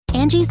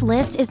Angie's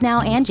List is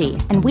now Angie,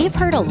 and we've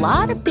heard a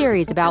lot of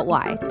theories about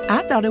why.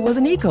 I thought it was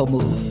an eco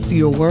move.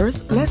 Fewer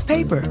words, less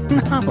paper.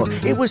 No,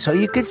 it was so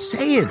you could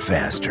say it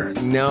faster.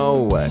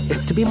 No,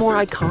 it's to be more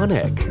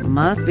iconic.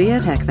 Must be a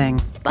tech thing.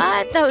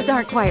 But those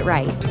aren't quite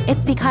right.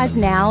 It's because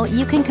now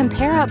you can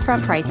compare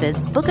upfront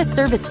prices, book a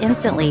service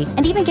instantly,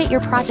 and even get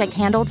your project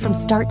handled from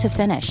start to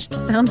finish.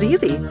 Sounds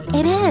easy.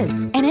 It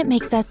is, and it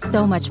makes us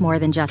so much more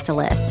than just a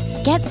list.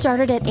 Get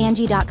started at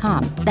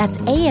Angie.com. That's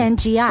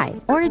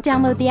ANGI, or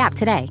download the app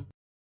today.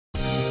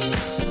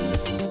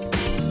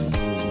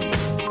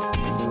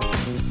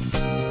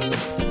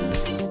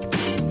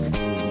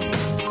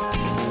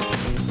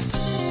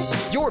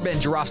 Your Ben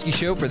Jarofsky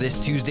Show for this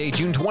Tuesday,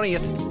 June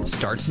 20th,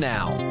 starts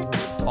now.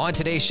 On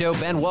today's show,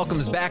 Ben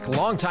welcomes back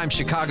longtime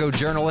Chicago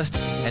journalist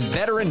and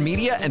veteran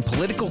media and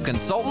political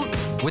consultant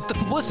with the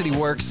Publicity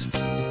Works,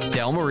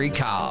 Delmarie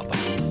Cobb.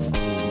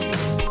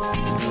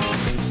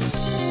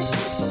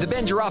 The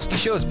Ben Jarofsky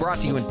Show is brought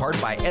to you in part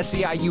by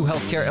SEIU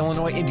Healthcare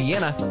Illinois,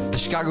 Indiana, the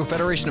Chicago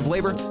Federation of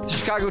Labor, the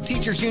Chicago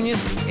Teachers Union,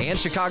 and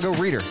Chicago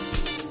Reader.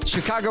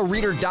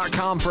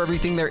 ChicagoReader.com for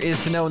everything there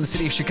is to know in the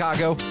city of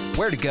Chicago,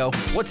 where to go,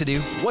 what to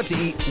do, what to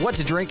eat, what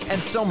to drink, and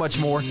so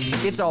much more.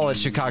 It's all at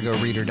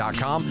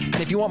ChicagoReader.com.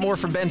 And if you want more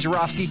from Ben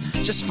Jarofsky,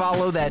 just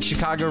follow that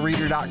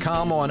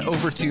ChicagoReader.com on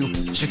over to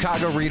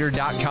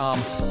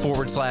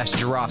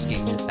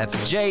ChicagoReader.com/Jarofsky.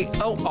 That's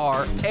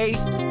JORA,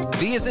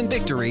 V as in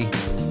victory,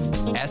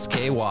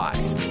 SKY.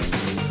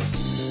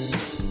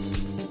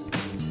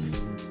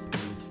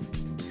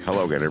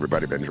 Hello again,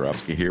 everybody. Ben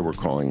Jarofsky here. We're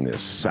calling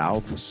this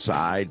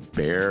Southside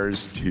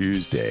Bears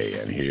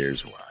Tuesday, and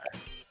here's why.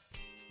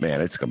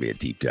 Man, it's going to be a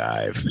deep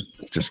dive.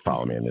 Just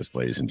follow me on this,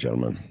 ladies and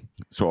gentlemen.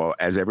 So,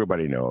 as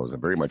everybody knows, I'm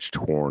very much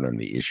torn on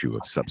the issue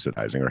of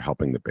subsidizing or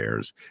helping the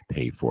Bears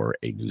pay for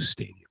a new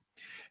stadium.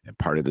 And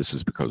part of this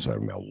is because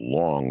I'm a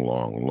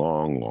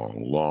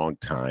long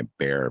time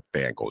Bear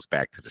fan. Goes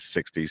back to the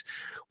 60s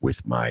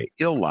with my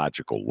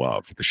illogical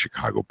love for the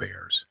Chicago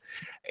Bears.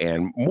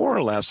 And more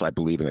or less, I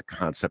believe in the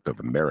concept of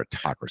a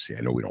meritocracy.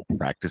 I know we don't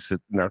practice it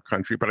in our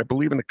country, but I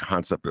believe in the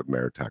concept of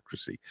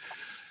meritocracy.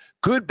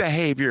 Good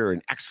behavior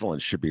and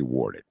excellence should be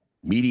rewarded.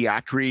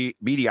 Mediocrity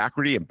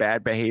and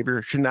bad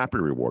behavior should not be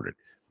rewarded.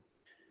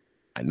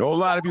 I know a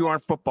lot of you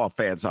aren't football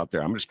fans out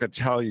there. I'm just going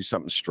to tell you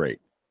something straight.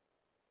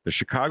 The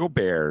Chicago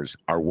Bears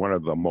are one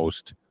of the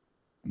most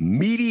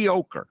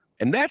mediocre,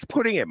 and that's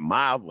putting it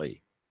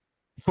mildly,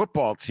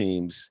 football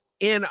teams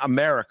in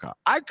America.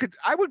 I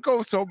would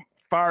go so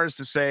far as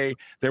to say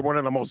they're one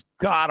of the most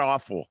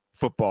god-awful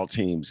football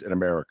teams in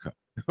America.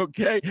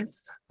 Okay?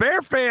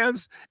 Bear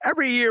fans,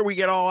 every year we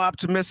get all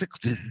optimistic.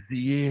 This is the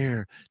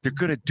year. They're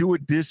going to do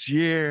it this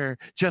year.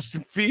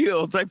 Justin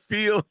Fields, I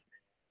feel.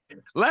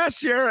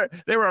 Last year,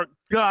 they were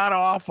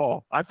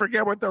god-awful. I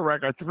forget what the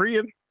record,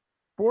 3-14?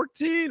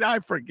 I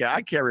forget.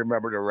 I can't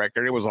remember the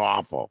record. It was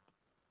awful.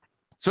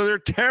 So they're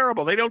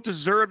terrible. They don't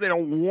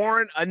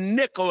warrant a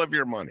nickel of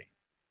your money.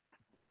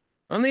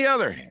 On the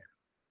other hand,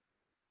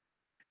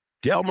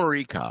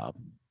 Delmarie Cobb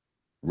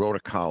wrote a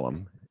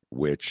column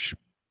which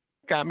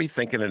got me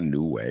thinking in a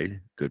new way.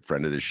 Good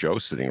friend of the show,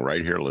 sitting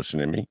right here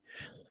listening to me.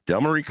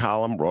 Delmarie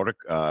Cobb wrote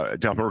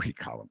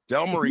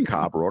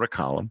a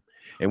column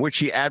in which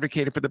she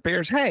advocated for the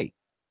Bears. Hey,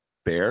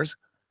 Bears,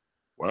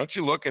 why don't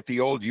you look at the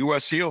old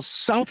U.S. Steel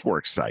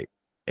Southworks site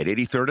at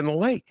 83rd and the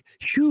Lake?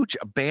 Huge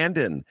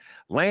abandoned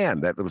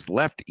land that was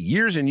left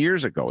years and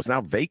years ago. It's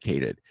now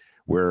vacated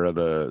where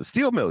the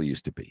steel mill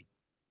used to be.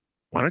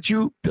 Why don't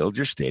you build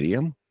your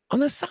stadium on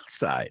the south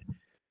side?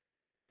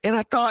 And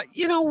I thought,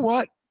 you know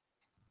what?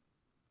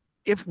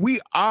 If we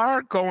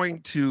are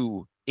going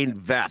to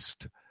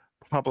invest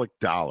public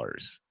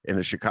dollars in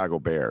the Chicago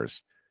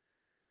Bears,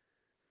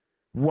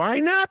 why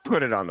not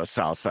put it on the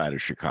south side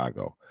of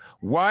Chicago?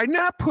 Why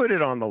not put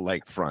it on the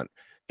lakefront,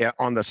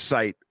 on the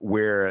site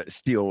where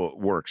Steel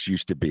Works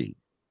used to be?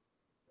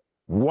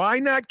 Why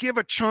not give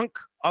a chunk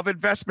of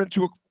investment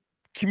to a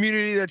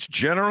community that's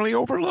generally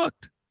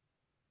overlooked?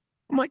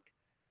 I'm like,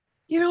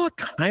 you know, it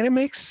kind of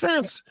makes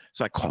sense.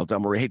 So I called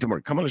Delmarie. Hey,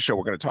 Delmarie, come on the show.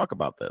 We're going to talk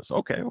about this.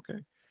 Okay.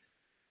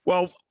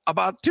 Well,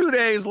 about 2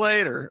 days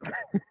later,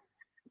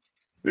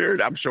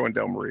 dude, I'm showing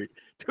Delmarie.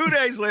 2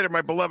 days later,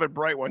 my beloved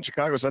Bright One,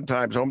 Chicago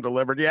Sun-Times, home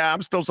delivered. Yeah,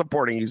 I'm still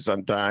supporting you,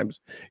 Sun-Times.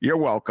 You're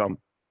welcome.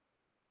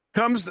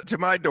 Comes to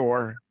my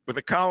door with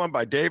a column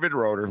by David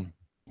Roeder,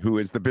 who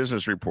is the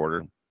business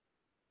reporter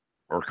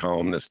or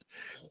columnist.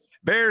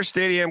 Bears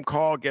Stadium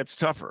call gets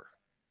tougher.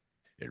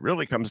 It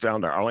really comes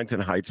down to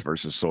Arlington Heights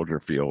versus Soldier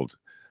Field,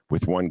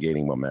 with one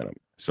gaining momentum.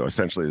 So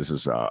essentially, this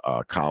is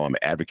a column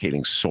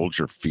advocating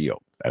Soldier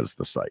Field as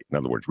the site. In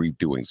other words,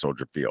 redoing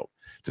Soldier Field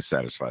to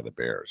satisfy the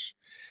Bears.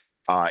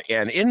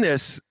 And in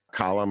this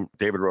column,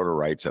 David Roeder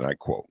writes, and I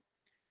quote,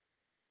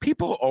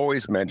 "People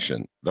always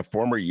mention the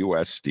former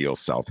U.S. Steel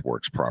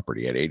Southworks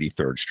property at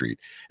 83rd Street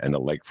and the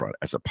lakefront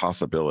as a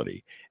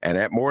possibility. And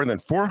at more than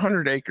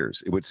 400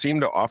 acres, it would seem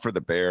to offer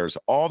the Bears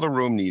all the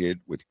room needed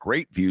with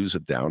great views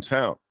of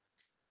downtown.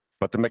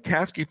 But the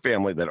McCaskey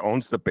family that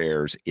owns the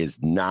Bears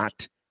is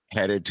not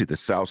headed to the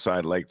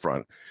Southside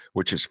lakefront,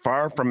 which is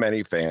far from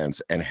many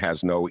fans and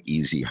has no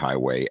easy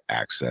highway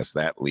access.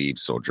 That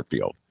leaves Soldier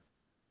Field.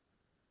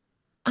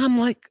 I'm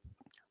like,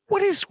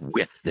 what is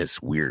with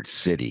this weird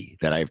city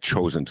that I've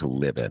chosen to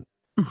live in?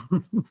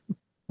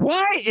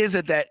 Why is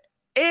it that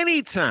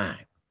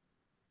anytime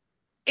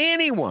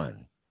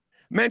anyone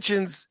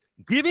mentions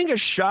giving a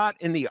shot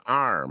in the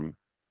arm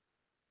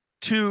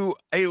to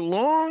a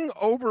long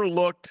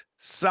overlooked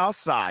South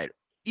Side,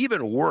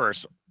 even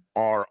worse,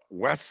 our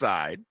West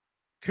Side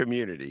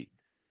community,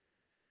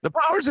 the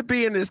powers that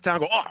be in this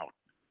town go, oh,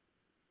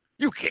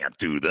 you can't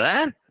do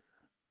that.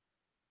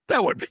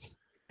 That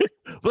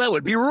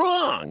would be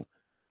wrong.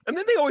 And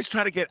then they always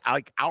try to get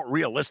like out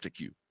realistic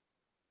you.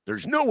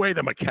 There's no way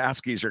the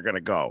McCaskies are going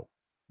to go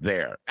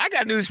there. I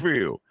got news for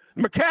you.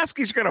 The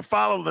McCaskies are going to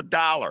follow the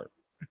dollar.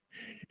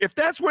 If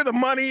that's where the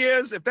money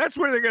is, if that's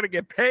where they're going to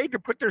get paid to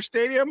put their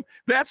stadium,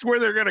 that's where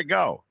they're going to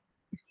go.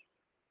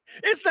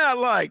 It's not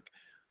like,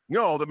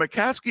 no, the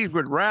McCaskies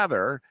would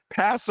rather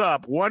pass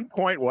up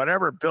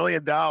 $1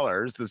 billion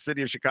the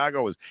city of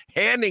Chicago was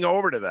handing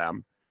over to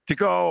them to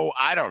go,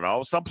 I don't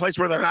know, someplace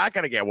where they're not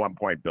going to get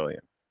 $1 billion.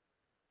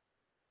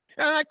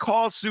 And I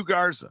called Sue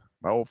Garza,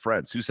 my old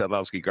friend, Sue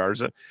Sadlowski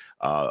Garza,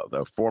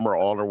 the former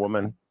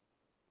alderwoman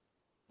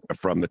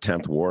from the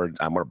 10th Ward.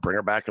 I'm going to bring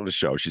her back on the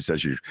show. She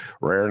says she's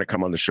raring to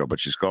come on the show, but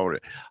she's going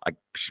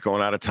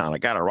out of town. I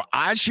got her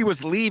as she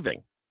was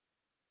leaving.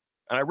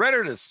 And I read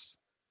her this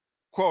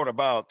quote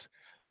about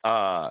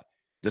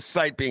the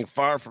site being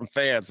far from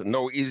fans and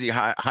no easy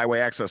highway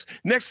access.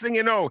 Next thing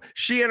you know,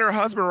 she and her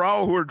husband,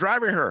 Raul, who are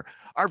driving her,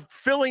 are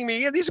filling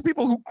me in. These are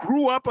people who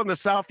grew up on the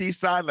Southeast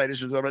Side,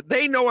 ladies and gentlemen.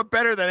 They know it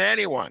better than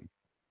anyone.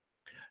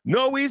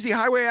 No easy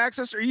highway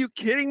access? Are you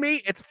kidding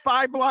me? It's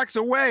 5 blocks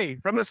away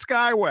from the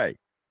Skyway.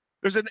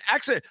 There's an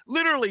exit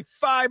literally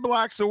 5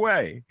 blocks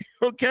away,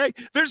 okay?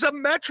 There's a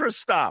metro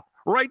stop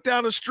right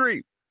down the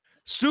street.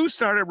 Sue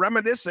started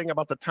reminiscing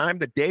about the time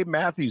the Dave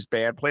Matthews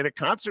Band played a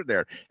concert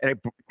there. And it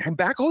came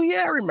back, oh,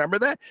 yeah, I remember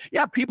that.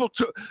 Yeah, people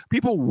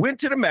went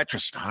to the metro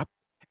stop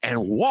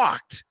and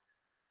walked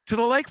to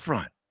the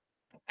lakefront.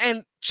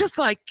 And just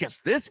like,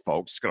 guess this,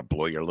 folks, it's going to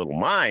blow your little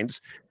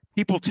minds.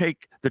 People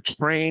take the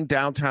train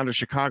downtown to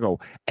Chicago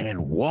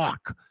and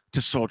walk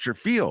to Soldier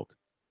Field.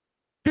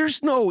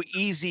 There's no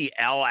easy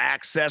L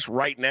access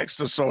right next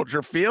to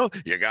Soldier Field.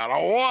 You got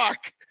to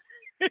walk.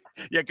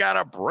 You got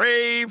to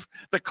brave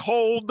the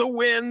cold, the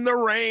wind, the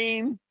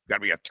rain. You got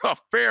to be a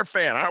tough Bear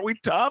fan. Aren't we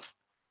tough?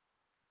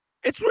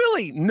 It's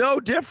really no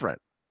different.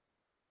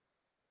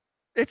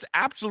 It's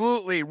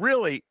absolutely,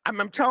 really,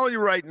 I'm telling you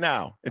right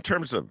now, in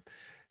terms of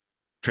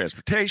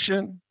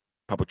transportation,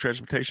 public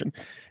transportation,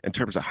 in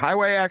terms of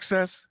highway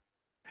access.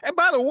 And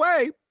by the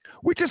way,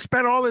 we just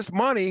spent all this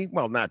money,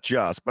 well, not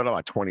just, but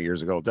about 20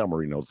 years ago,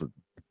 Delmarie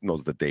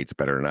knows the dates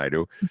better than I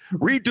do,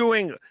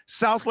 redoing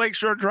South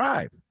Lakeshore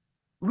Drive.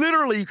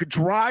 Literally, you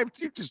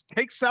just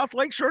take South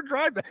Lakeshore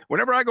Drive.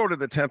 Whenever I go to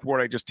the 10th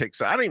Ward, I just take,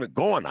 I don't even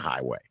go on the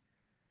highway.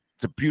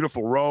 It's a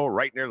beautiful road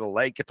right near the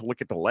lake. Get to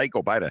look at the lake,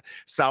 go by the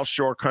South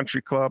Shore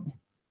Country Club.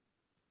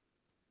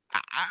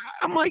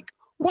 I'm like,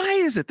 why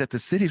is it that the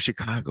city of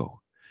Chicago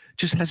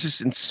just has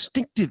this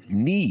instinctive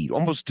need,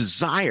 almost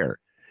desire,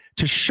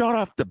 to shut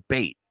off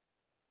debate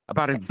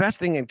about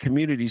investing in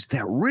communities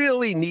that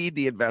really need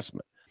the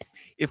investment?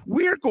 If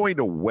we're going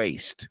to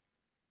waste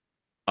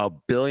 $1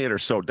 billion or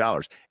so,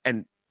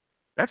 and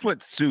that's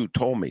what Sue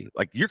told me,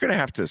 like, you're going to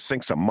have to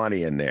sink some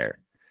money in there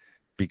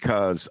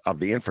because of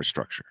the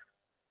infrastructure.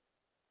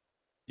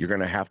 You're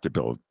going to have to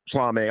build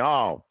plumbing.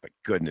 Oh, my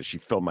goodness, she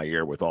filled my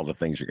ear with all the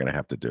things you're going to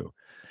have to do.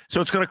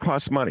 So it's going to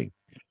cost money.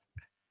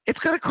 It's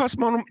going to cost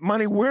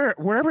money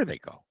wherever they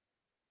go.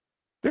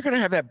 They're going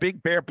to have that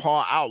big bear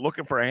paw out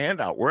looking for a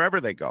handout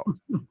wherever they go.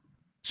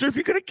 So if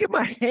you're going to give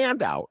them a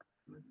handout,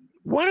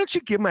 why don't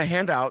you give them a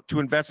handout to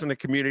invest in a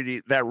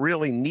community that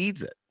really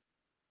needs it,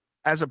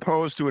 as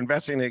opposed to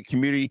investing in a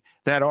community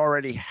that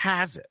already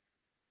has it?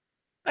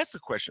 That's the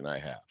question I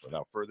have.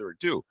 Without further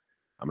ado,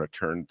 I'm going to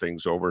turn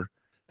things over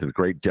to the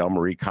great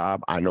Delmarie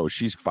Cobb. I know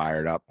she's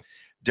fired up.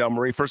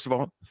 Delmarie, first of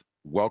all,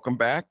 welcome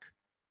back.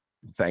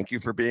 Thank you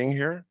for being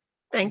here.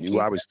 Thank you.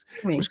 I was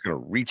going to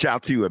reach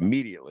out to you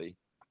immediately.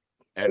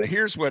 And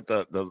here's what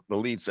the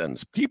lead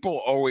sentence. People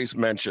always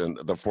mention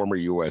the former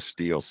U.S.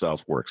 Steel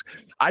Southworks.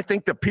 I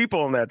think the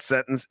people in that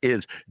sentence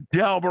is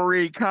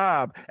Delmarie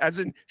Cobb, as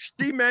in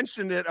she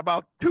mentioned it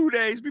about 2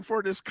 days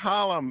before this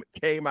column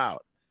came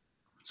out.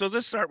 So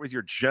let's start with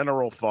your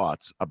general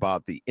thoughts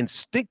about the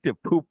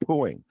instinctive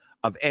poo-pooing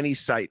of any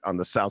site on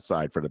the South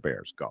Side for the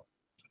Bears. Go.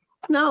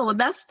 No,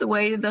 that's the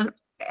way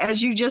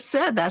as you just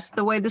said, that's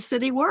the way the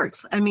city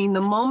works. I mean,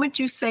 the moment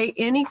you say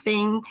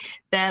anything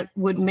that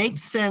would make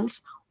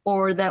sense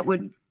or that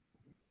would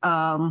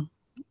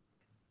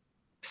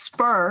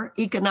spur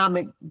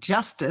economic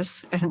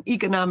justice and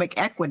economic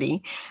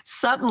equity,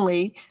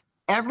 suddenly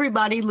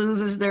everybody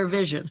loses their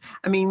vision.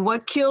 I mean,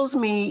 what kills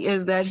me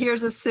is that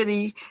here's a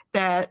city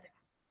that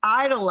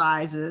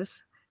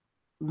idolizes,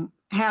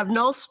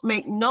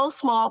 make no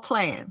small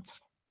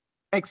plans,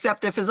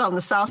 except if it's on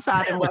the South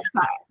Side and West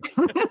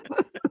Side.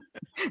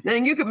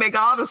 Then you can make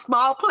all the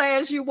small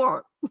plans you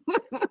want.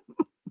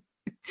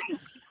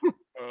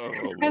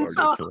 And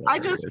so I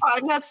just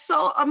find that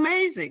so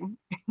amazing.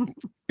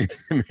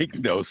 Make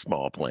no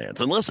small plans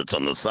unless it's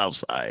on the South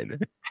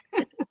Side.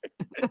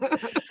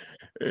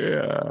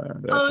 Yeah.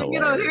 So,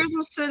 here's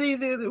a city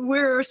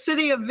we're a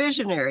city of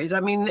visionaries.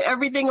 I mean,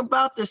 everything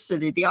about this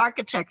city, the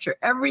architecture,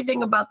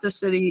 everything about the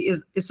city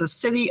is a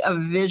city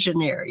of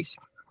visionaries,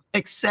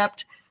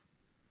 except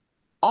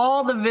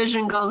all the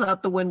vision goes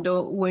out the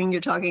window when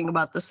you're talking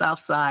about the South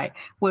Side,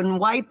 when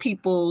white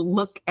people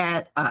look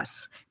at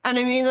us. And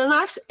I mean, and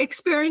I've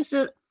experienced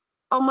it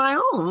on my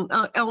own,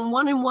 on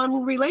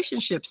one-on-one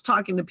relationships,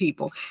 talking to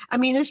people. I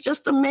mean, it's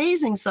just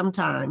amazing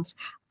sometimes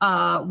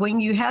when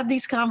you have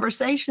these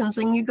conversations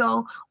and you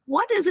go,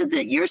 what is it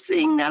that you're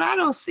seeing that I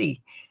don't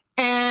see?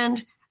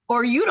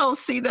 Or you don't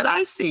see that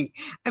I see.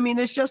 I mean,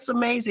 it's just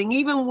amazing.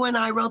 Even when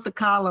I wrote the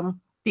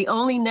column, the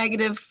only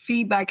negative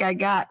feedback I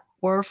got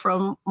were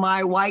from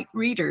my white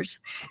readers.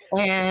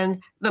 And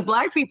the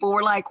Black people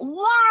were like,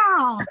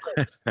 wow,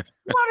 what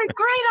a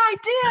great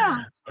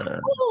idea.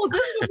 Oh,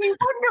 this would be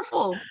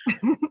wonderful.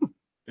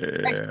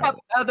 Yeah. Except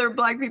other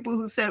Black people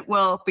who said,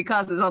 well,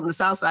 because it's on the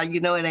South Side,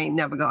 it ain't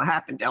never going to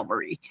happen,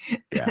 Delmarie.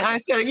 Yeah. And I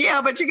said,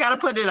 yeah, but you got to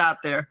put it out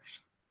there.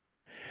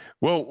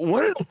 Well,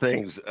 one of the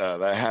things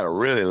that I had to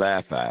really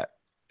laugh at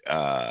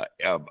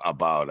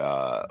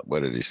about,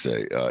 what did he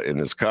say in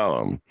this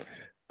column,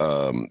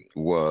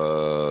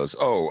 was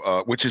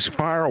which is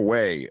far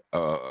away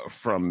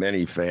from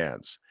many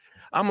fans.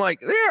 I'm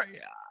like,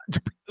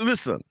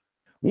 listen,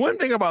 one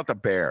thing about the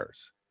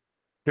Bears,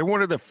 they're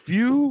one of the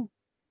few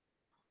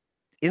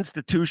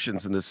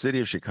institutions in the city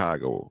of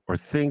Chicago, or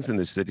things in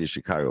the city of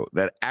Chicago,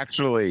 that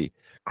actually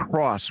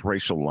cross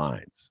racial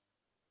lines.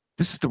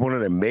 This is one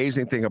of the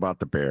amazing thing about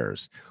the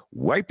Bears.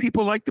 White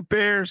people like the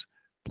Bears,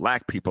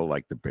 Black people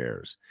like the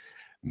Bears.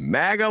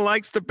 MAGA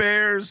likes the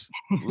Bears.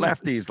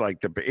 Lefties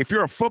like the Bears. If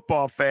you're a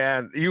football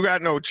fan, you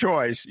got no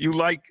choice. You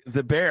like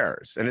the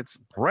Bears, and it's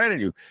bred in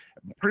you.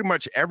 Pretty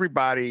much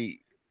everybody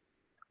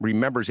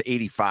remembers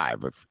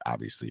 '85,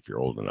 obviously, if you're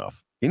old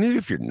enough. Even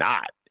if you're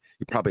not,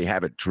 you probably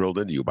have it drilled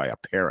into you by a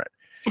parent.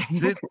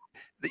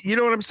 You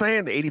know what I'm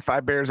saying? The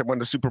 '85 Bears that won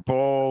the Super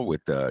Bowl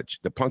with the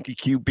punky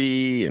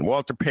QB and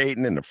Walter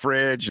Payton in the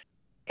fridge.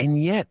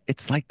 And yet,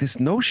 it's like this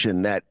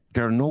notion that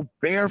there are no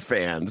Bear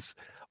fans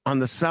on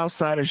the South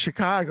Side of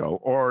Chicago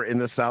or in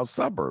the South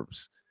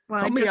suburbs. Well,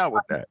 Help me out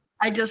with that.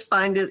 I just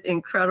find it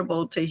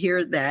incredible to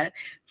hear that.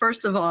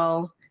 First of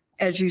all,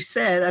 as you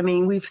said, I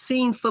mean, we've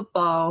seen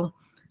football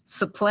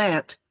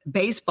supplant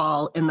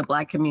baseball in the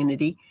Black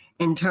community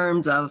in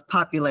terms of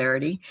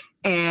popularity.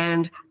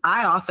 And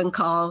I often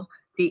call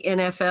the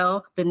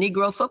NFL the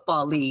Negro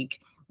Football League,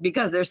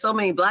 because there's so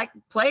many Black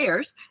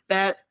players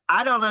that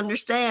I don't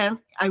understand.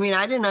 I mean,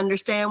 I didn't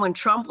understand when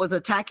Trump was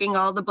attacking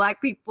all the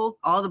Black people,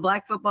 all the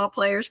Black football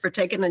players for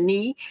taking a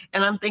knee.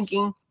 And I'm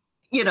thinking,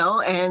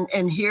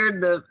 and here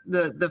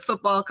the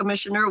football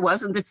commissioner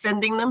wasn't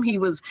defending them. He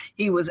was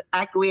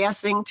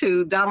acquiescing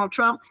to Donald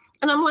Trump.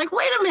 And I'm like,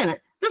 wait a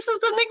minute, this is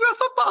the Negro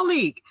Football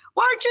League.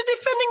 Why aren't you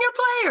defending your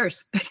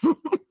players?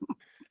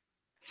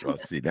 Well,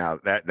 see, now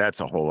that's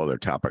a whole other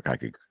topic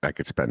I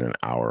could spend an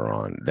hour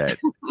on. That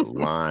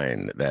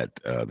line that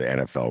the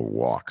NFL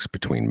walks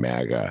between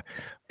MAGA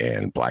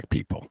and Black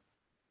people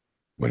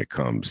when it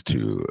comes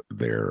to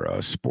their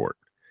sport.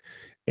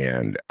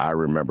 And I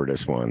remember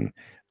this one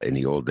in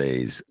the old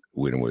days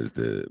when it was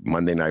the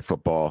Monday Night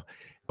Football.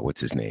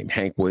 What's his name?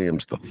 Hank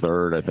Williams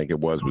III, I think it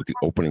was, with the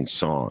opening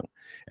song.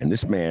 And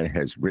this man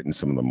has written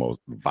some of the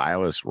most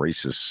vilest,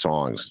 racist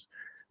songs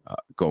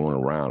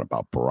going around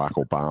about Barack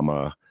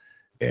Obama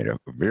and a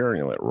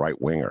virulent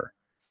right-winger.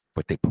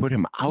 But they put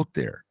him out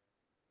there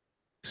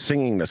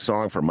singing the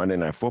song for Monday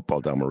Night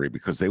Football, Delmarie,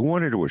 because they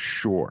wanted to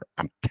assure,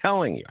 I'm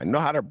telling you, I know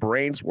how their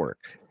brains work.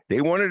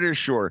 They wanted to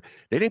assure,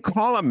 they didn't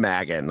call him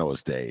MAGA in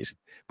those days,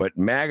 but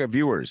MAGA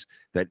viewers,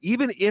 that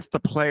even if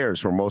the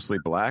players were mostly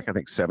Black, I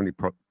think 70%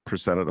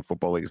 of the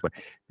football league is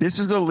Black, this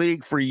is a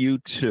league for you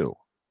too.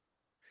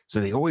 So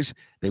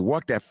they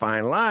walk that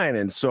fine line.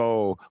 And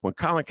so when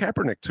Colin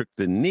Kaepernick took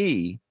the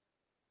knee,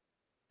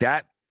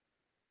 that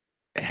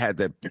had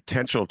the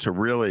potential to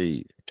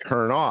really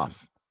turn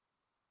off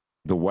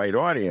the white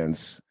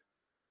audience.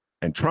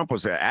 And Trump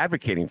was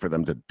advocating for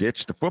them to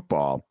ditch the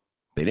football.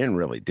 They didn't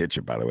really ditch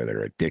it, by the way.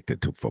 They're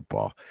addicted to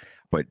football.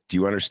 But do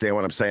you understand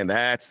what I'm saying?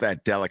 That's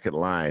that delicate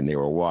line they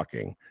were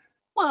walking.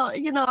 Well,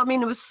 I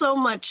mean, it was so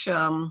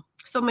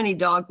many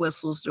dog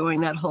whistles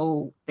during that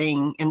whole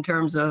thing in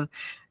terms of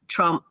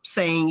Trump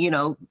saying,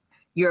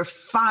 you're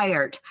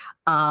fired.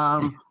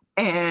 And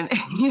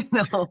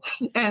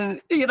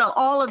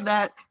all of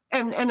that.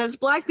 And as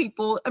Black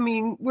people, I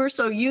mean, we're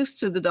so used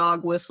to the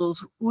dog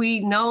whistles. We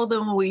know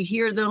them. We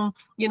hear them.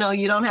 You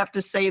don't have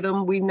to say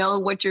them. We know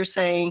what you're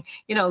saying.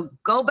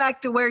 Go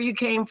back to where you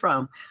came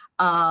from.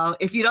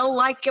 If you don't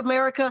like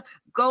America,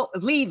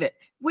 leave it.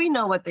 We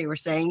know what they were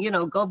saying.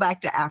 Go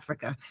back to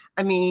Africa.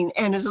 I mean,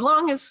 and as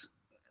long as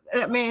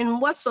I mean,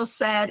 what's so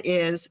sad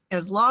is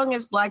as long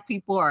as Black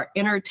people are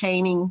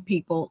entertaining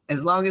people,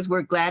 as long as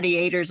we're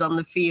gladiators on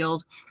the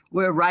field,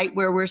 we're right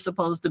where we're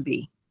supposed to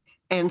be.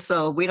 And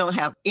so we don't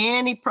have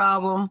any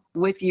problem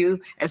with you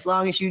as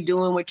long as you're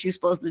doing what you're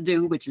supposed to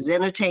do, which is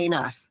entertain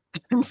us.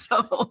 And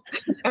so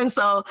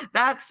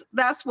that's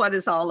what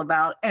it's all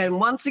about. And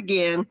once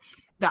again,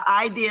 the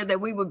idea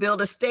that we would build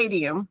a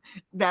stadium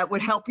that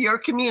would help your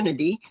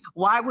community,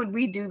 why would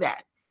we do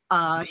that?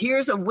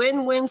 Here's a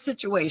win-win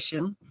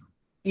situation.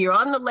 You're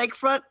on the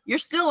lakefront, you're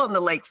still on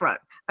the lakefront.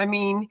 I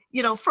mean,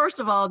 first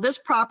of all, this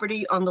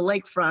property on the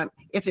lakefront,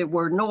 if it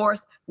were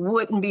north,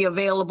 wouldn't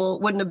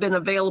have been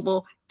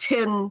available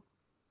 10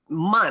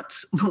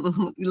 months,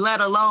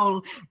 let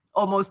alone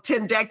almost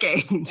 10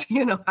 decades,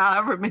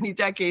 however many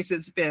decades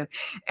it's been.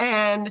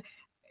 And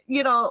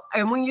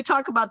when you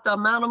talk about the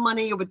amount of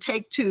money it would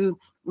take to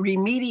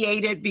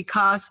remediate it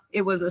because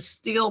it was a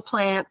steel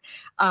plant,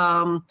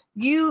 Rahm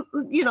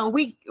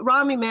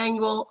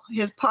Emanuel,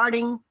 his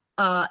parting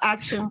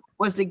action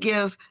was to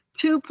give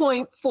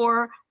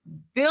 $2.4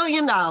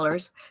 billion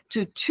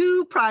to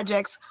two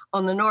projects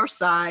on the north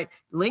side,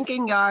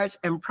 Lincoln Yards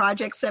and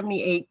Project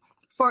 78,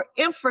 for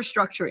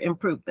infrastructure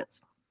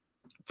improvements.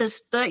 The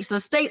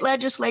state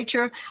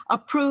legislature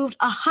approved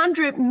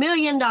 $100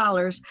 million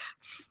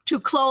to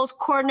close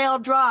Cornell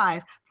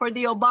Drive for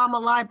the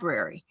Obama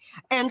Library.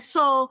 And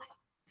so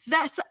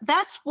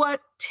that's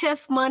what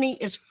TIF money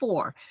is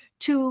for,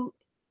 to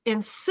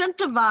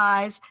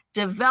incentivize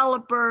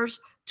developers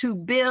to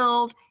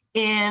build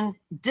in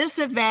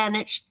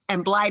disadvantaged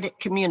and blighted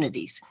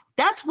communities.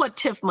 That's what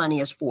TIF money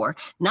is for,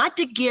 not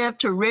to give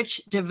to rich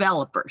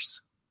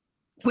developers,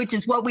 which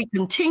is what we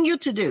continue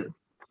to do.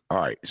 All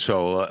right.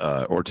 So,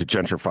 or to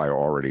gentrify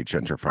already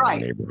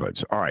gentrifying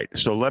neighborhoods. All right.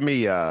 So let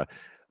me, why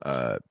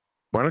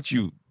don't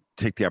you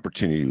take the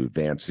opportunity to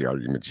advance the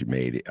arguments you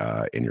made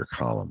in your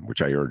column,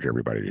 which I urge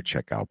everybody to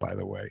check out, by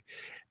the way.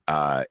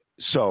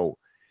 So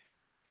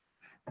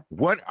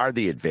what are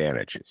the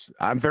advantages?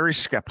 I'm very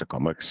skeptical.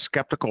 I'm a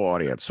skeptical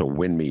audience, so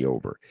win me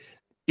over.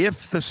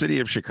 If the city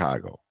of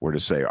Chicago were to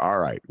say, all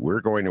right,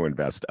 we're going to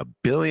invest $1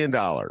 billion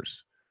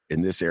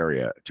in this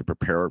area to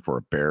prepare it for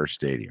a Bear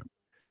Stadium,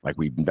 like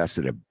we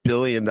invested $1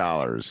 billion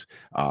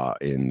on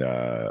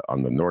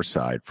the north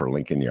side for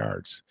Lincoln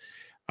Yards,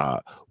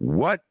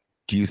 what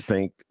do you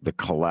think the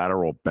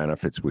collateral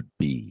benefits would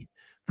be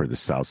for the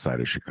south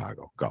side of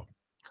Chicago? Go.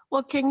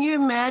 Well, can you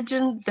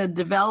imagine the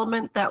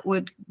development that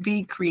would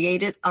be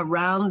created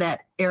around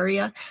that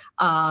area?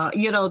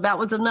 That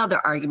was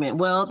another argument.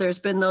 Well, there's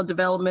been no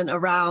development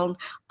around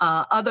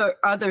other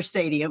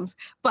stadiums.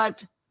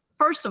 But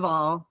first of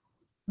all,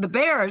 the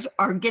Bears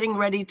are getting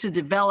ready to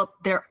develop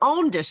their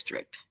own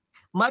district,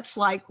 much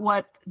like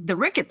what the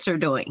Ricketts are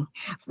doing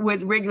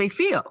with Wrigley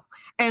Field.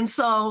 And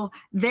so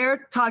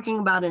they're talking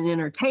about an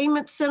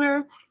entertainment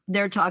center.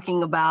 They're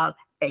talking about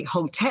a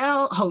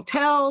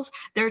hotels,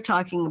 they're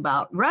talking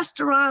about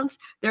restaurants,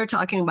 they're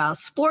talking about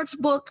sports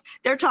book,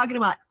 they're talking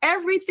about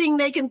everything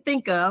they can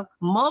think of,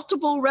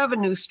 multiple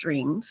revenue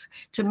streams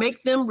to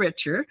make them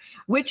richer,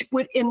 which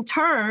would in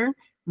turn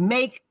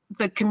make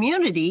the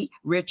community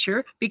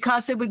richer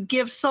because it would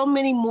give so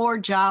many more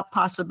job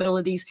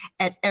possibilities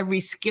at every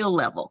skill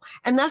level.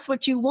 And that's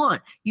what you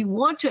want. You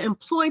want to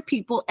employ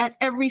people at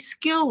every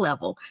skill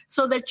level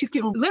so that you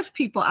can lift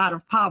people out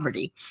of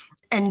poverty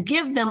and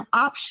give them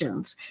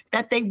options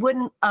that they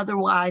wouldn't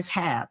otherwise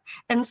have.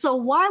 And so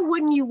why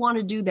wouldn't you want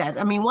to do that?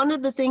 I mean, one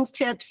of the things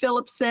Ted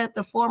Phillips said,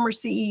 the former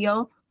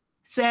CEO,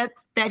 said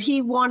that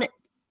he wanted,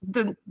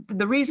 the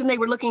reason they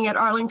were looking at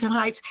Arlington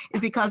Heights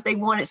is because they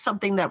wanted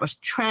something that was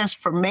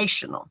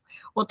transformational.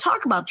 Well,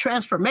 talk about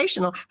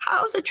transformational.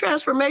 How is it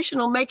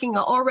transformational making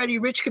an already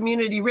rich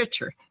community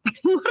richer?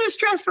 What is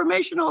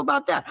transformational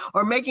about that?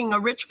 Or making a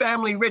rich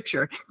family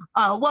richer?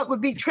 What would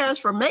be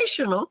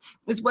transformational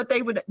is what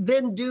they would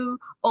then do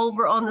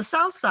over on the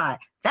south side.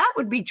 That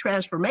would be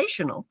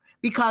transformational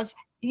because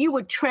you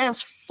would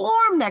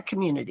transform that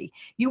community.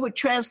 You would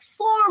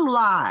transform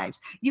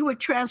lives. You would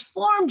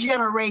transform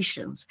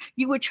generations.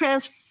 You would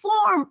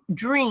transform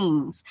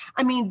dreams.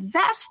 I mean,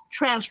 that's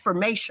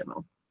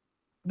transformational.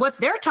 What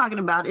they're talking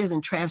about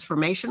isn't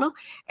transformational.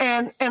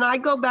 And I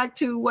go back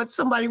to what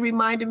somebody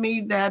reminded me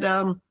that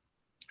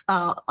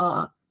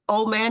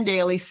Old Man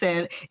Daly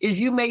said, is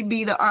you may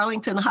be the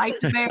Arlington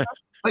Heights Bears,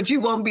 but you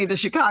won't be the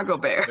Chicago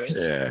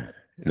Bears. Yeah.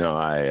 No,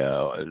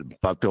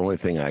 about the only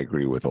thing I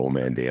agree with Old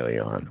Man Daly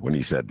on when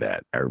he said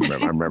that. I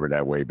remember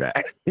that way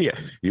back. Yeah,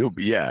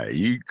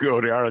 you go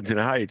to Arlington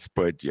Heights,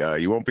 but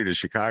you won't be the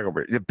Chicago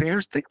Bears. The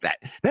Bears think that.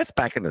 That's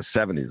back in the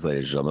 70s,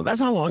 ladies and gentlemen. That's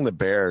how long the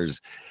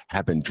Bears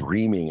have been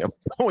dreaming of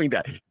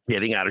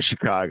getting out of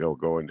Chicago,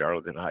 going to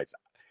Arlington Heights.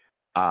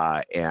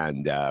 All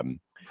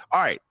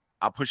right,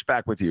 I'll push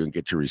back with you and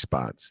get your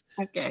response.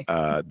 Okay.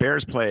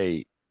 Bears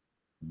play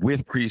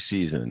with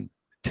preseason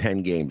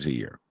 10 games a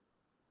year.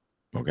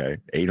 Okay,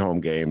 8 home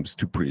games,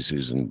 2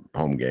 preseason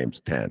home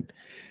games, 10.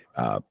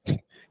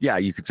 Yeah,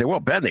 you could say, well,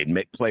 Ben,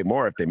 they'd play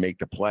more if they make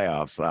the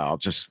playoffs. I'll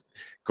just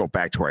go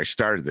back to where I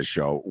started the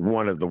show.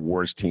 One of the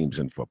worst teams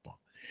in football.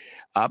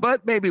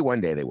 But maybe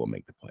one day they will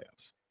make the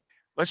playoffs.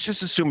 Let's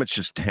just assume it's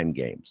just 10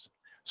 games.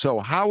 So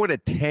how would a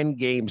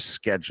 10-game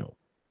schedule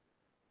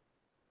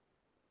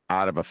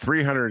out of a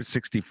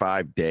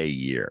 365-day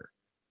year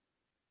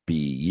be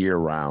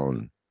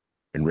year-round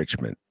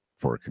enrichment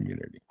for a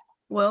community?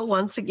 Well,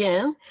 once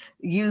again,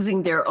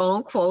 using their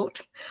own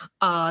quote,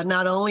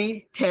 not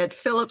only Ted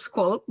Phillips'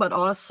 quote, but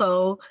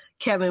also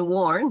Kevin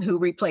Warren, who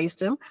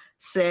replaced him,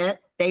 said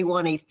they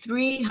want a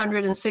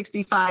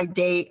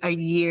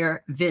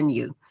 365-day-a-year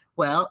venue.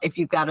 Well, if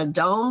you've got a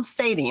dome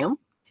stadium,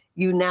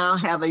 you now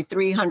have a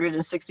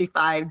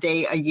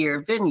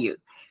 365-day-a-year venue.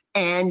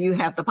 And you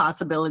have the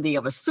possibility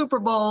of a Super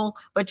Bowl,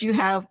 but you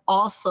have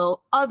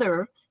also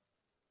other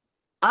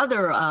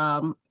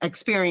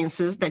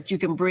experiences that you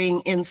can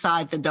bring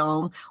inside the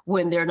dome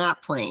when they're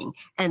not playing.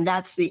 And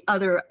that's the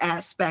other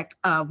aspect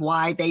of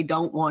why they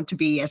don't want to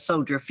be at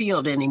Soldier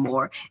Field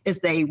anymore, is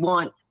they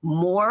want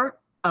more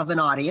of an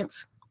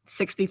audience,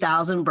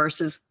 60,000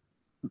 versus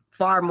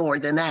far more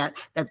than that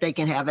they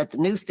can have at the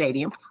new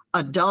stadium,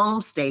 a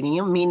dome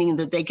stadium, meaning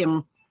that they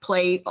can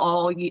play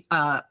all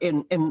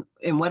in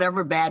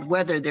whatever bad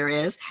weather there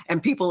is,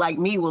 and people like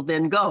me will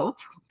then go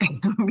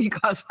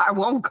because I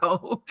won't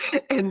go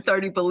in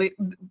 30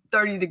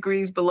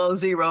 degrees below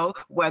zero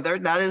weather.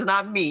 That is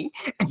not me.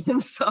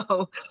 And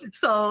so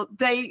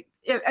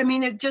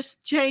it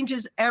just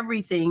changes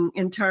everything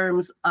in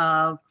terms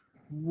of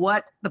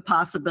what the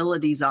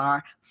possibilities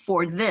are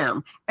for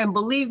them. And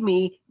believe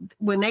me,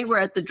 when they were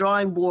at the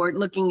drawing board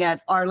looking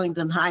at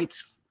Arlington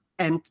Heights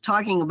and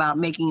talking about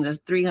making it a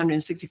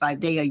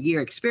 365-day-a-year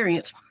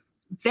experience,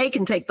 they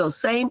can take those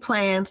same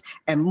plans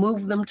and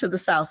move them to the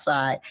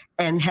Southside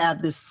and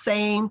have the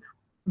same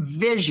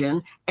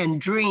vision and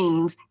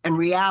dreams and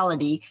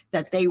reality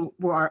that they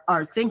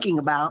are thinking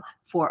about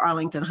for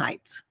Arlington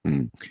Heights.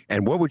 Mm.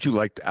 And what would you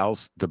like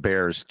the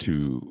Bears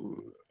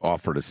to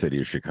offer the city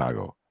of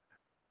Chicago,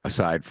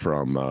 aside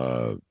from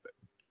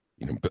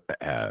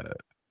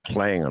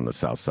playing on the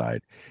South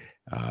Side?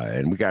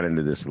 And we got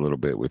into this a little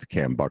bit with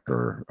Cam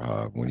Buckner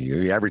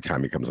every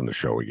time he comes on the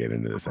show, we get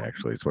into this.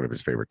 Actually, it's one of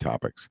his favorite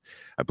topics.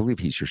 I believe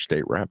he's your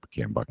state rep,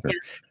 Cam Buckner.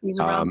 Yes, he's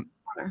around.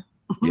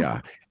 Yeah.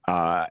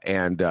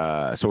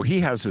 So he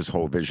has his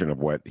whole vision of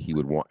what he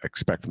would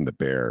expect from the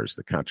Bears,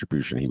 the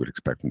contribution he would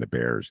expect from the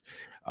Bears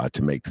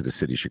to make to the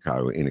city of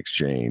Chicago in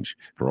exchange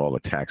for all the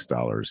tax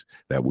dollars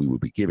that we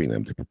would be giving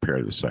them to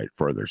prepare the site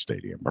for their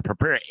stadium, or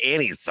prepare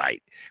any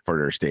site for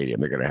their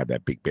stadium. They're going to have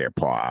that big bear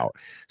paw out.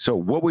 So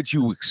what would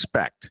you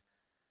expect,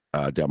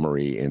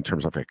 Delmarie, in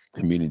terms of a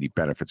community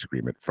benefits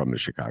agreement from the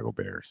Chicago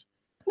Bears?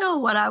 No,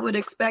 what I would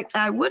expect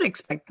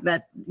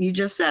that you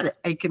just said it,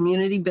 a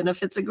community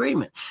benefits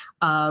agreement,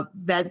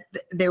 that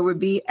there would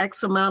be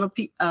X amount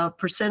of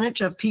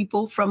percentage of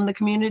people from the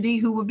community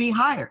who would be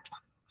hired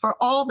for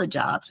all the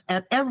jobs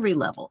at every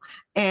level.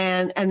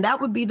 And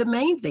that would be the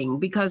main thing,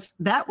 because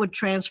that would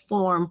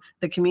transform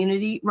the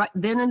community right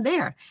then and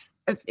there.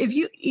 If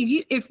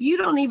you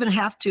don't even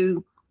have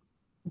to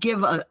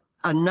give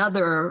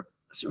another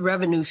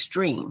revenue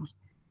stream,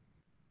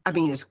 I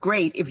mean, it's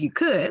great if you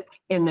could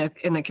in a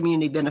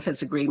community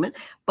benefits agreement,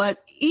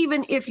 but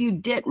even if you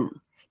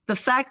didn't, the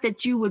fact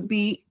that you would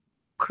be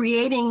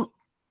creating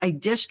a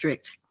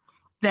district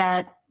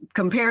that,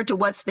 compared to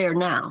what's there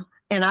now,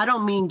 and I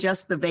don't mean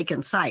just the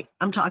vacant site,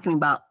 I'm talking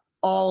about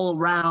all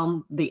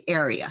around the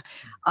area,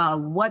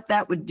 what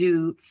that would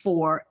do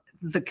for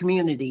the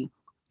community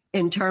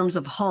in terms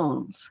of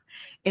homes,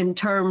 in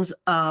terms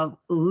of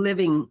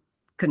living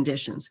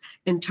conditions,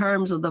 in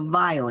terms of the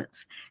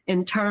violence,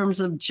 in terms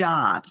of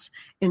jobs,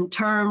 in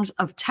terms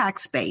of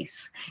tax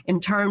base, in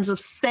terms of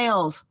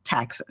sales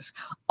taxes.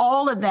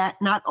 All of that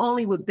not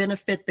only would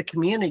benefit the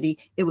community,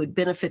 it would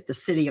benefit the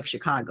city of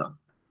Chicago.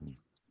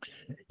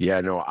 Yeah,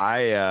 no,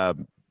 I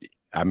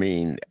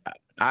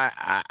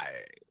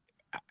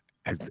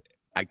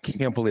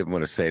can't believe I'm going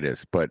to say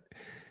this, but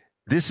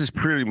this is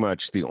pretty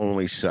much the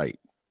only site,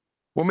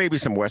 well, maybe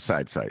some West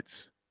Side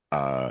sites,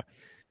 that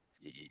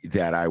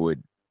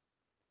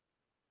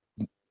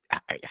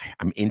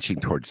I'm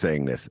inching towards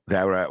saying this,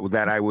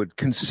 that I would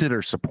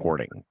consider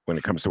supporting when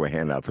it comes to a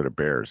handout to the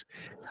Bears.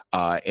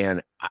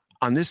 And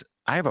on this,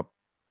 I have a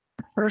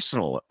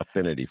personal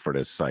affinity for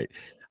this site.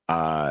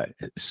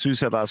 Sue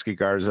Sadlowski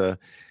Garza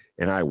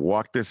and I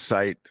walked this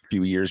site a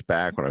few years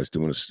back when I was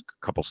doing a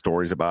couple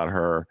stories about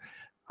her.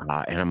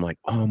 And I'm like,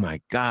 oh my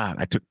God,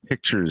 I took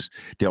pictures,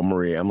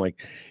 Delmarie. I'm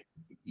like,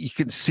 you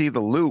can see the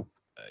loop.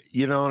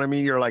 You know what I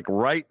mean? You're like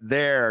right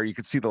there. You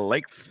can see the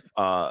lake,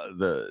 like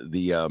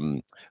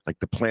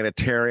the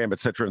planetarium, et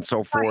cetera, and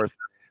so forth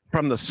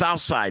from the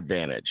South Side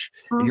vantage.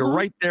 Mm-hmm. You're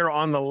right there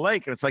on the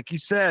lake. And it's like you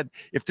said,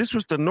 if this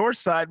was the North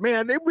Side,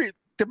 man, they'd be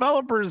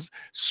developers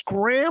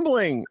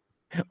scrambling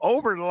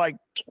over, like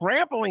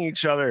trampling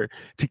each other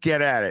to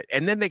get at it.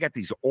 And then they got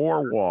these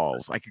ore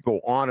walls. I could go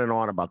on and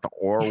on about the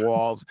ore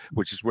walls,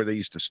 which is where they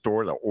used to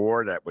store the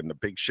ore that when the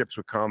big ships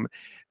would come.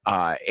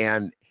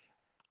 And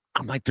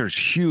I'm like, there's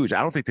huge.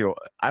 I don't think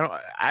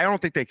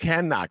they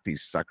can knock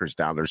these suckers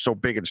down. They're so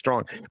big and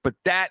strong. But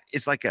that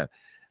is like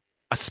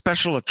a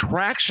special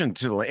attraction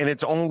to in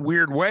its own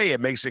weird way. It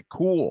makes it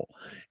cool.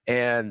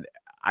 And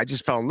I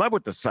just fell in love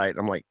with the site.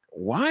 I'm like,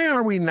 why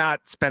are we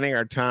not spending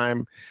our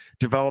time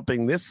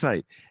developing this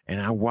site?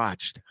 And I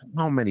watched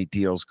how many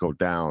deals go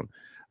down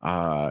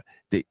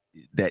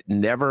that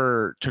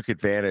never took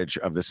advantage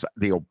of the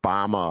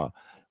Obama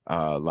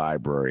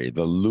library,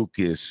 the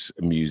Lucas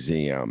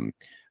Museum. I'm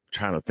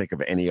trying to think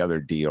of any other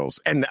deals,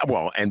 and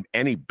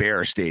any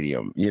Bear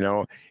Stadium.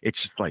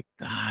 It's just like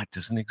it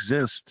doesn't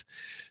exist.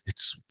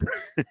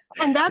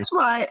 And that's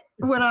why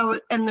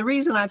and the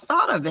reason I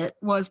thought of it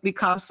was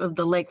because of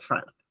the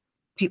lakefront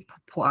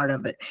part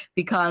of it,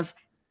 because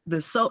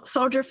the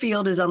Soldier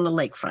Field is on the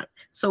lakefront,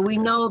 so we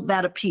know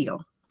that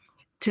appeal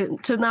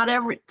to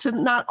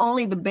not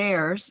only the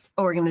Bears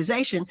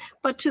organization,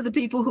 but to the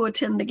people who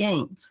attend the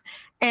games.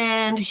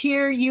 And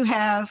here you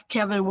have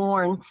Kevin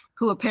Warren,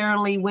 who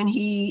apparently, when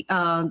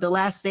the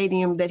last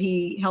stadium that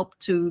he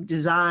helped to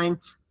design,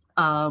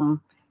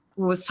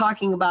 was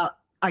talking about,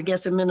 I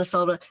guess in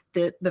Minnesota,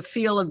 the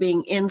feel of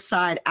being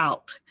inside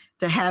out,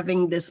 to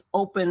having this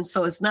open.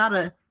 So it's not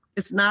a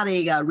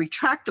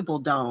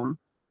retractable dome,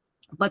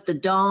 but the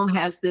dome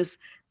has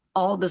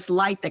all this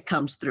light that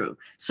comes through.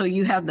 So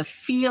you have the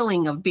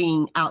feeling of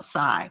being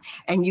outside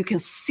and you can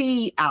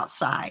see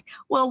outside.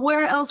 Well,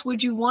 where else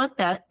would you want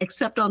that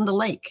except on the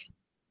lake?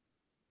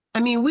 I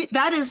mean,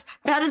 that is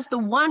the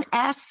one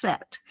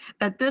asset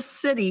that this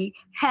city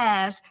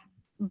has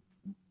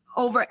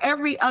over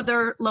every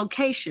other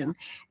location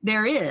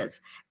there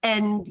is.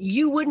 And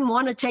you wouldn't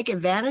want to take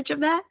advantage of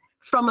that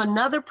from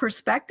another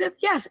perspective.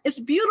 Yes, it's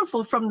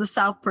beautiful from the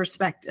South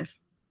perspective.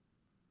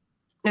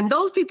 And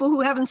those people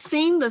who haven't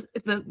seen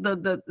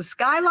the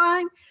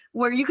skyline,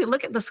 where you can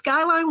look at the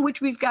skyline, which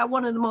we've got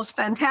one of the most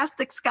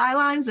fantastic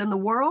skylines in the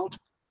world.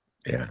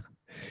 Yeah.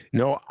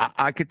 No,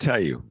 I could tell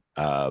you,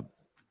 it's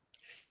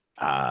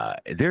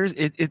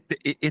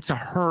a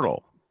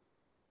hurdle.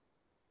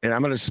 And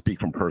I'm going to speak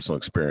from personal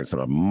experience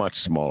on a much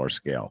smaller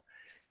scale.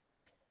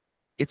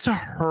 It's a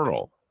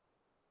hurdle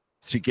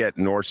to get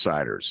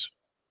Northsiders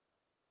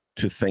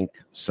to think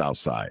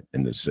Southside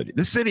in this city.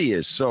 The city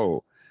is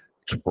so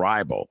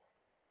tribal.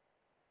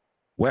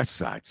 West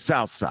Side,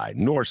 South Side,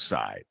 North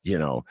Side,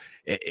 the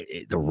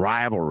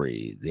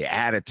rivalry, the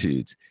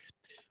attitudes.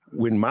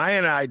 When Maya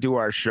and I do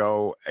our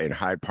show in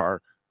Hyde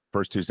Park,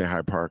 First Tuesday in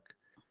Hyde Park,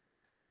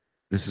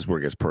 this is where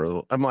it gets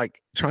personal. I'm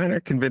like trying to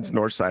convince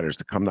Northsiders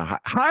to come to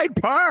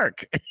Hyde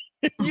Park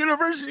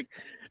University.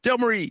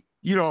 Delmarie,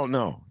 you don't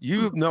know.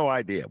 You have no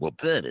idea. Well,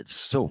 but it's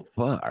so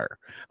far.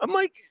 I'm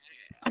like...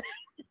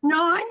 No,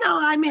 I know.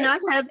 I mean,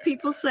 I've had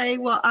people say,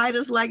 well,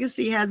 Ida's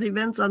Legacy has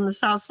events on the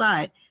South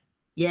Side.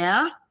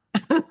 Yeah.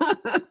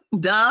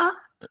 Duh.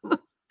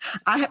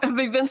 I have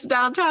events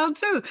downtown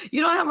too.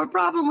 You don't have a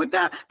problem with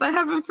that, but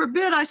heaven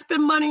forbid I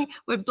spend money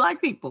with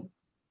Black people.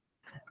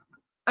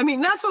 I mean,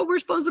 that's what we're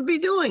supposed to be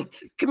doing.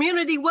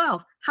 Community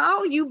wealth.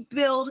 How you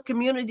build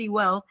community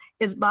wealth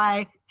is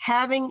by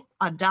having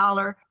a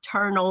dollar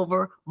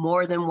turnover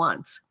more than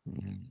once.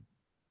 Mm-hmm.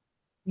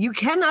 You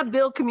cannot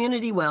build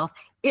community wealth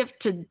if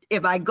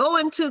I go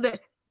into the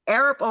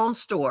Arab-owned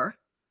store,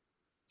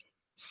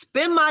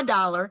 spend my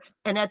dollar,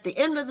 and at the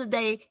end of the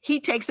day, he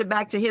takes it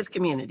back to his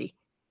community,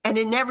 and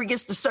it never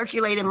gets to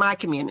circulate in my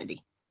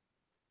community.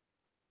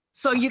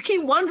 So you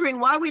keep wondering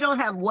why we don't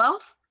have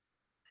wealth?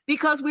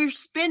 Because we're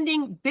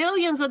spending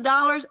billions of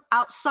dollars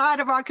outside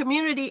of our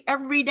community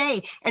every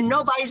day, and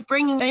nobody's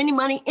bringing any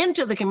money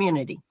into the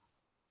community.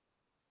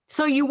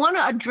 So you want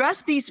to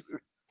address these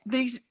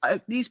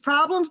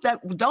problems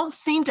that don't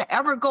seem to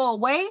ever go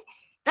away?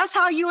 That's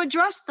how you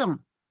address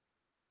them.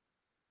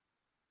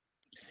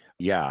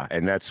 Yeah,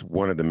 and that's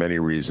one of the many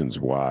reasons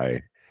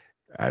why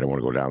I don't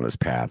want to go down this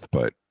path,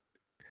 but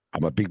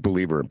I'm a big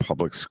believer in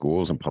public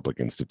schools and public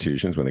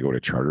institutions. When they go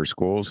to charter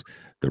schools,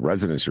 the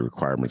residency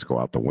requirements go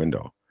out the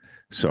window.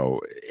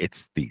 So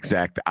it's the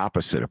exact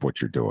opposite of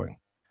what you're doing.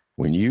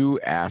 When you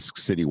ask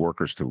city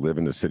workers to live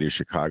in the city of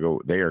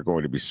Chicago, they are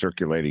going to be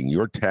circulating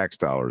your tax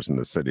dollars in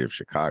the city of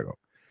Chicago.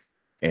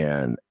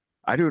 And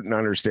I don't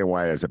understand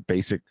why, as a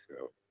basic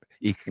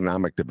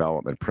economic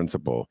development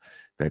principle,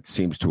 that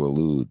seems to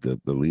elude the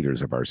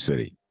leaders of our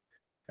city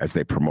as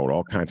they promote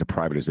all kinds of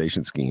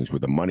privatization schemes where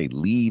the money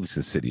leaves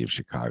the city of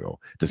Chicago,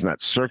 does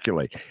not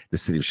circulate the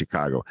city of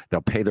Chicago.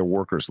 They'll pay their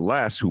workers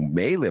less who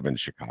may live in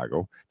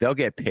Chicago. They'll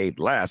get paid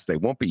less. They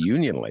won't be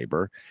union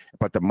labor,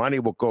 but the money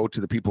will go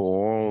to the people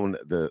who own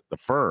the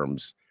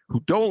firms who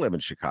don't live in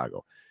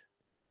Chicago.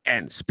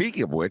 And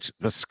speaking of which,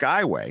 the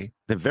Skyway,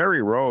 the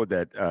very road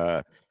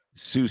that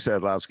Sue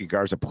Sadlowski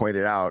Garza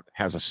pointed out,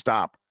 has a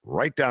stop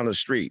right down the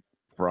street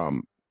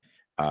from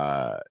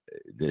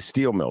the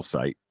steel mill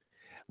site.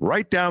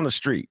 Right down the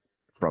street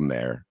from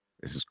there.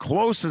 It's as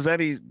close as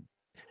any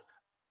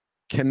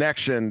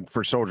connection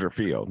for Soldier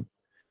Field.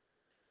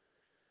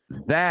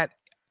 That,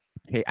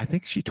 hey, I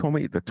think she told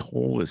me the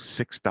toll is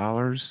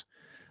 $6.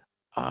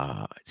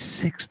 Man,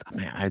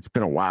 it's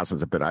been a while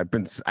since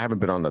I haven't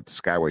been on the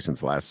Skyway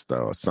since last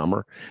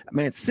summer.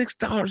 Man,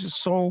 $6 is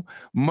so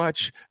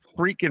much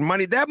freaking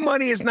money. That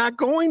money is not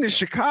going to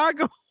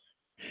Chicago.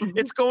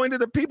 It's going to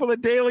the people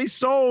that Daley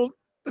sold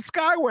the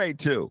Skyway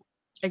to.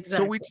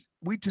 Exactly. So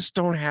we just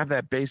don't have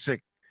that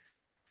basic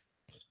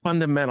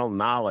fundamental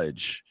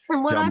knowledge.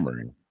 And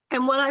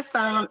what I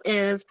found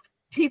is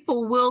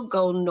people will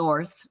go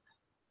north.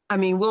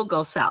 Will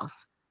go south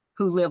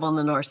who live on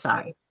the north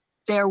side.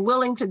 They're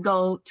willing to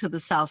go to the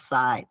south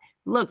side.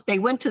 Look, they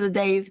went to the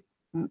Dave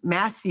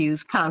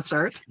Matthews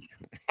concert,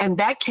 and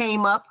that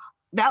came up.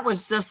 That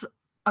was just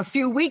a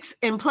few weeks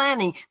in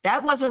planning.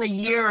 That wasn't a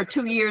year or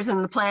 2 years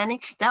in the planning.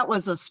 That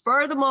was a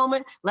spur of the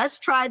moment. Let's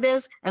try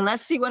this and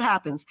let's see what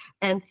happens.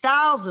 And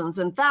thousands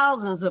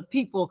of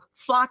people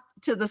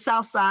flocked to the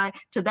south side,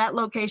 to that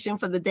location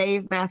for the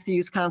Dave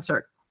Matthews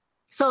concert.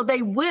 So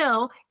they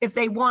will if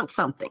they want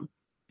something.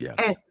 Yeah.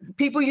 And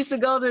people used to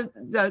go to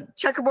the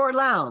Checkerboard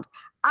Lounge.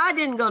 I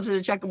didn't go to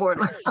the Checkerboard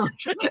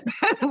Lounge,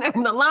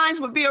 and the lines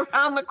would be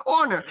around the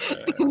corner.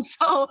 And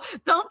so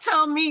don't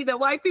tell me that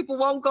white people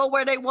won't go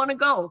where they want to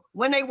go,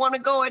 when they want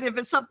to go, and if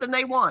it's something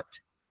they want.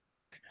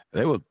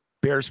 They will.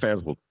 Bears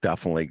fans will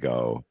definitely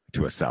go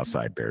to a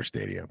Southside Bears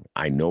stadium.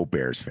 I know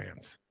Bears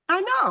fans.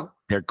 I know.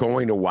 They're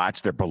going to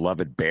watch their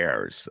beloved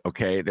Bears,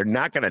 okay? They're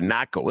not going to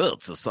not go,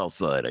 it's the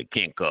Southside, I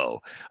can't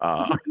go.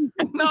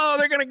 No,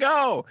 they're going to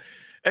go.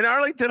 And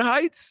Arlington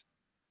Heights?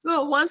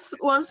 Well, once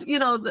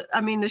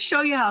to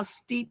show you how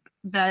steep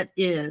that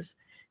is,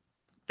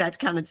 that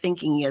kind of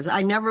thinking is,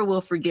 I never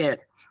will forget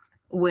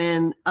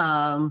when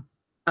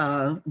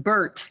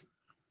Bert,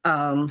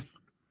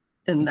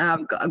 and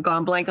I've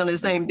gone blank on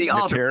his name, the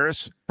alderman.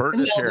 Bert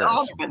The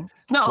alderman.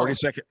 No,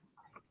 42nd.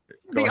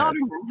 The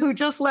alderman who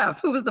just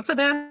left, who was the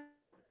financial.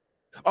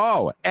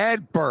 Oh,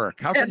 Ed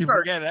Burke. How can you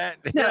forget that?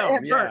 Ed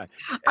Burke.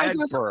 I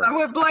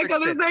went blank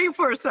on his name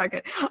for a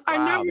second. I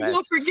never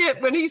will forget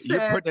when he said.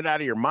 You're putting it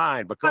out of your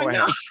mind, but go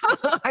ahead.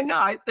 I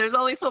know. There's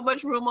only so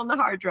much room on the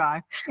hard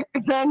drive.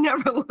 And I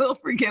never will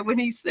forget when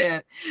he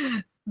said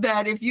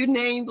that if you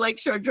named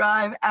Lakeshore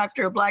Drive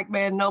after a black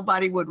man,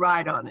 nobody would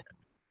ride on it.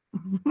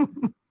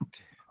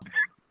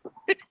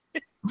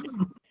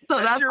 So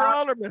that's your how,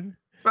 alderman.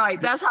 Right.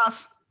 That's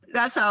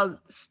how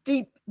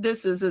steep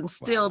this is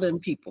instilled in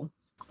people.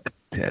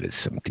 That is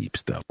some deep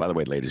stuff. By the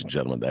way, ladies and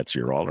gentlemen, that's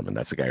your alderman.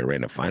 That's the guy who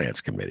ran the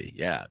finance committee.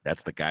 Yeah,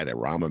 that's the guy that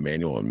Rahm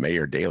Emanuel and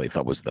Mayor Daley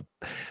thought was the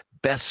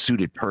best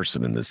suited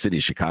person in the city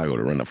of Chicago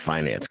to run the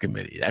finance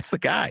committee. That's the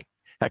guy.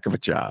 Heck of a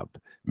job,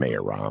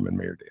 Mayor Rahm and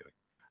Mayor Daley.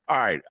 All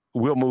right,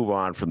 we'll move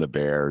on from the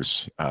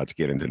Bears to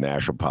get into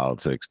national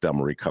politics.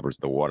 Delmarie covers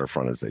the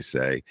waterfront, as they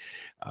say.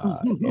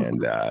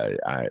 And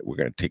we're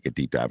going to take a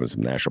deep dive into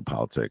some national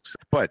politics.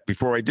 But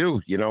before I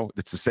do,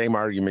 it's the same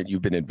argument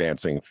you've been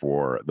advancing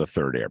for the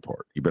third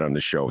airport. You've been on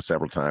the show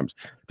several times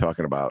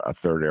talking about a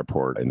third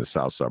airport in the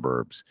south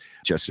suburbs.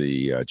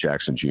 Jesse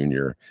Jackson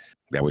Jr.,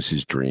 that was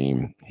his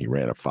dream. He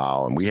ran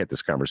afoul. And we had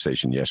this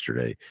conversation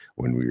yesterday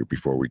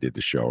before we did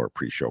the show or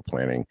pre-show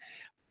planning.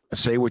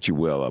 Say what you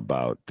will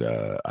about,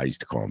 I used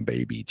to call him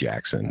Baby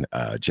Jackson,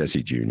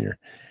 Jesse Jr.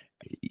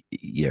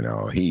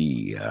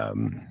 He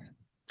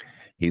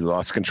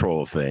lost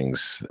control of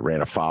things,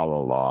 ran afoul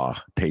of the law,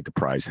 paid the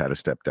price, had to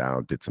step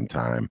down, did some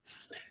time,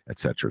 et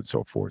cetera, and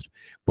so forth.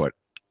 But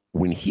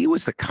when he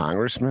was the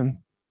congressman,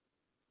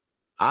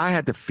 I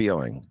had the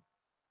feeling,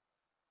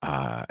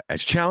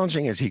 as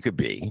challenging as he could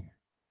be,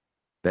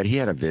 that he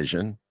had a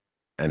vision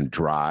and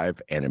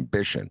drive and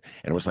ambition.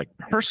 And it was like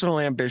personal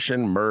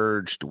ambition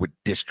merged with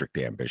district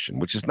ambition,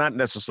 which is not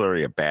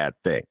necessarily a bad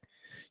thing.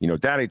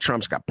 Donald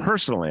Trump's got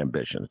personal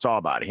ambition. It's all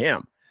about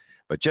him.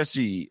 But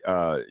Jesse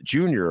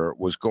Jr.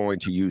 was going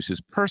to use his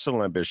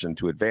personal ambition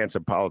to advance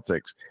in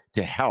politics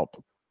to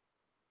help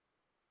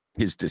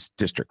his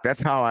district.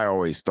 That's how I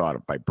always thought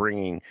of, by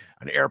bringing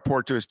an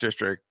airport to his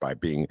district, by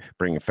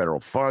bringing federal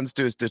funds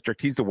to his district.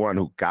 He's the one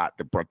who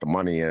brought the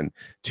money in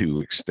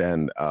to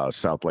extend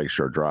South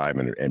Lakeshore Drive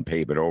and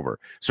pave it over.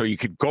 So you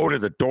could go to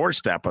the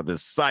doorstep of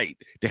this site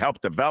to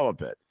help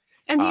develop it.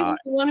 And he was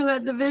the one who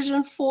had the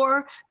vision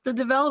for the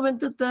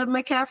development that the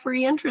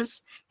McCaffrey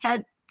interests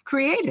had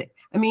created.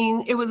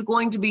 It was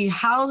going to be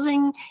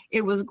housing.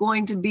 It was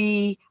going to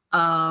be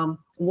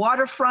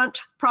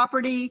waterfront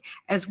property,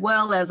 as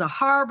well as a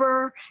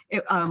harbor,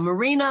 a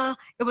marina.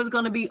 It was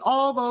going to be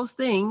all those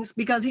things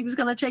because he was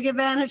going to take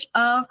advantage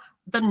of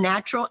the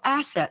natural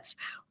assets.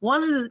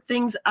 One of the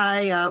things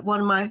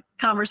one of my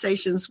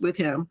conversations with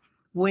him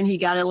when he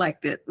got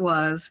elected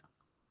was,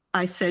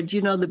 I said,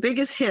 the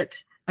biggest hit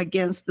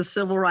against the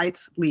civil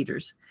rights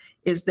leaders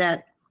is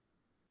that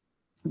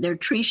they're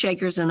tree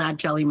shakers and not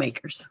jelly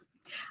makers.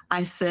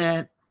 I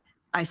said,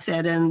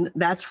 and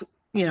that's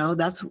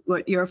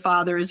what your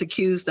father is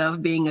accused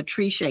of, being a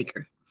tree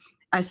shaker.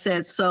 I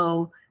said,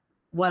 so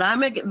what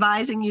I'm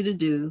advising you to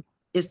do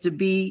is to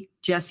be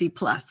Jesse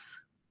Plus.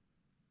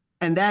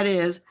 And that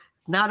is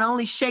not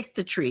only shake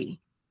the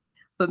tree,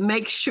 but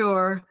make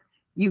sure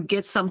you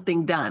get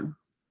something done.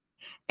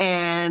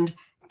 And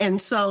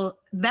so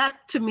that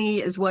to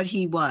me is what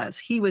he was.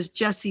 He was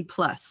Jesse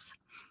Plus,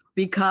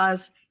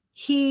 because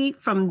he,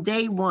 from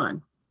day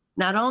one,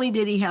 not only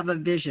did he have a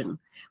vision,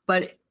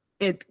 but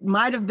it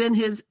might have been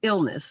his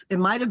illness. It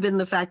might have been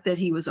the fact that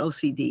he was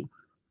OCD,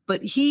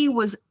 but he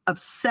was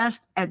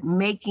obsessed at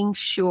making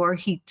sure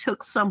he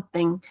took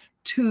something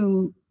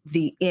to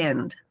the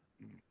end,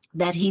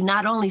 that he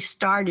not only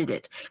started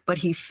it, but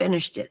he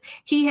finished it.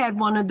 He had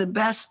one of the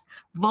best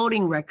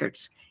voting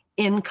records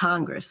in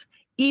Congress.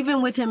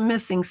 Even with him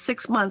missing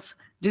 6 months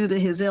due to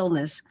his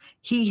illness,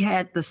 he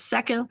had the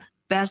second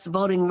best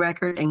voting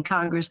record in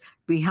Congress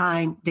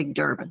behind Dick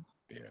Durbin.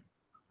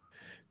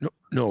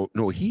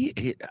 No.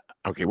 He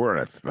okay. We're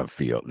on a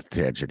field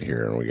tangent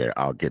here, and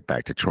I'll get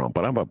back to Trump,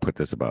 but I'm going to put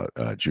this about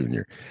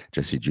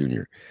Jesse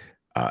Jr.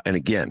 And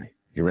again,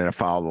 he ran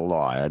afoul of the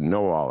law. I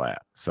know all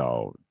that.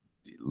 So,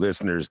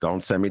 listeners,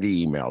 don't send me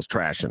the emails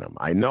trashing him.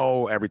 I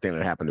know everything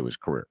that happened to his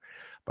career,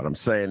 but I'm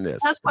saying this.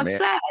 That's what's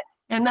sad,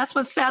 and that's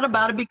what's sad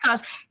about it,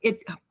 because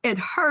it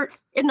hurt.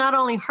 It not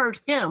only hurt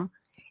him,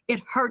 it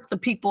hurt the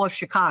people of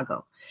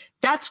Chicago.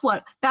 That's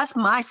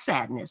my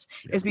sadness,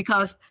 is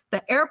because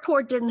the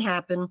airport didn't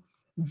happen.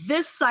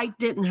 This site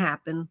didn't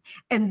happen.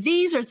 And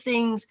these are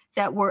things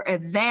that were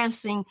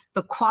advancing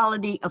the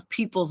quality of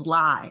people's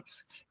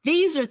lives.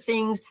 These are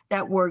things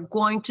that were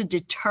going to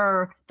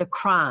deter the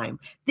crime.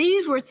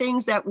 These were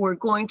things that were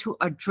going to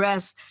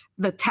address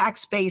the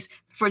tax base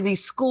for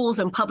these schools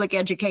and public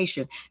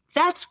education.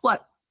 That's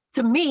what,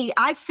 to me,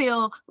 I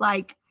feel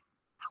like,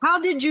 how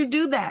did you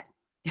do that?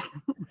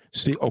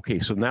 See, okay,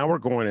 so now we're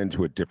going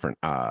into a different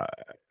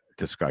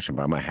discussion,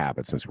 but I'm going to have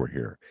it since we're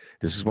here.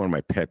 This is one of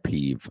my pet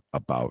peeves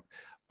about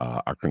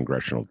our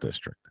congressional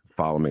district.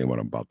 Follow me in what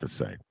I'm about to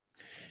say.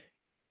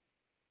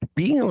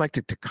 Being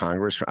elected to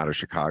Congress out of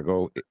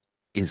Chicago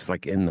is,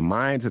 like, in the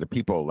minds of the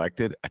people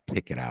elected, a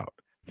ticket out.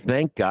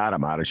 Thank God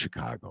I'm out of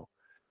Chicago.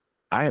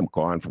 I am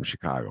gone from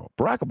Chicago.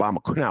 Barack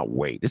Obama could not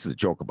wait. This is a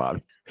joke about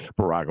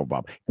Barack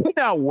Obama. Could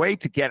not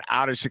wait to get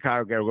out of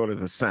Chicago and go to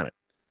the Senate.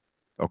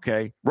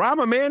 Okay?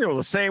 Rahm Emanuel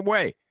the same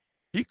way.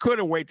 He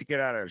couldn't wait to get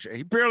out of it.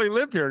 He barely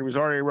lived here and he was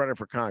already running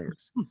for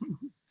Congress.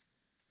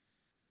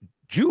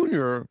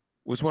 Junior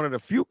was one of the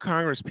few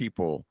Congress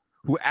people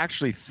who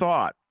actually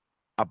thought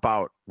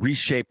about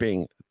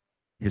reshaping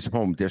his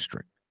home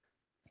district.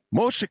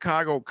 Most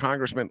Chicago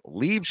congressmen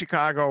leave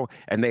Chicago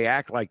and they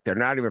act like they're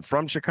not even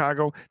from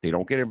Chicago. They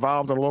don't get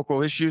involved in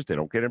local issues. They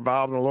don't get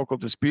involved in local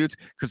disputes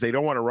because they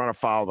don't want to run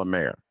afoul of the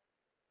mayor.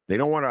 They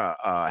don't want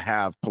to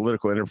have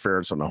political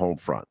interference on the home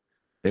front.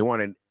 They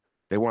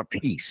want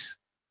peace.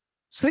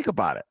 So think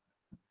about it.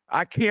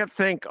 I can't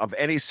think of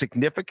any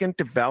significant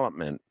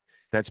development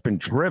that's been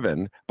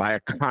driven by a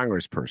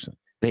congressperson.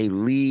 They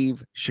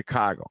leave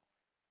Chicago.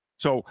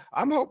 So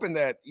I'm hoping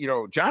that,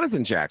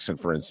 Jonathan Jackson,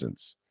 for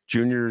instance,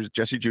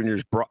 Jesse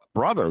Jr.'s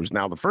brother, who's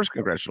now the first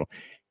congressional,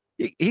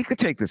 he could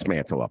take this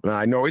mantle up. Now,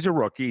 I know he's a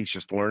rookie. He's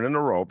just learning the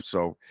ropes,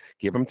 so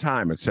give him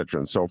time, et cetera,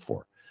 and so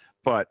forth.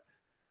 But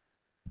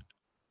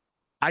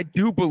I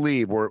do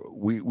believe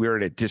we're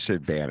at a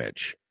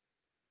disadvantage,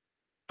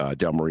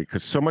 Delmarie,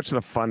 because so much of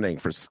the funding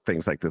for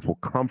things like this will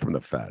come from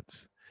the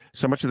feds.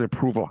 So much of the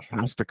approval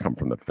has to come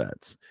from the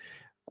feds.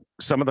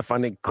 Some of the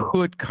funding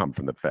could come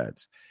from the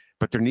feds,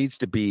 but there needs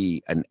to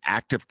be an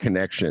active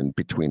connection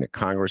between a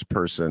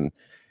congressperson,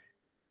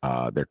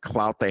 their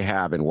clout they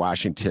have in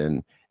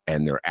Washington,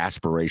 and their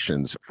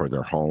aspirations for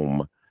their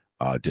home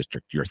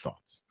district. Your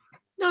thoughts?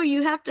 No,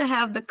 you have to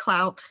have the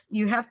clout.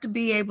 You have to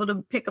be able to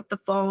pick up the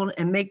phone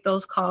and make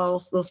those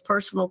calls, those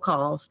personal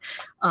calls.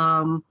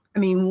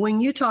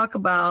 When you talk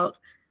about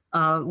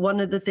one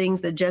of the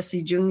things that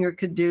Jesse Jr.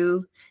 could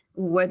do,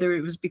 whether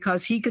it was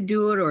because he could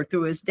do it or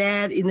through his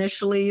dad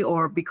initially,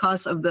 or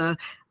because of the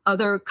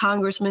other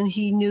congressmen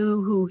he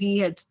knew who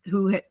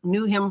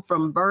knew him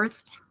from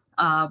birth,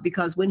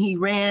 because when he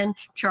ran,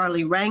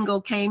 Charlie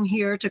Rangel came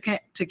here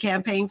to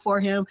campaign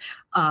for him.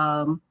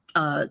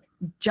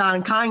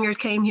 John Conyers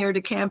came here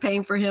to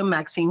campaign for him.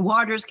 Maxine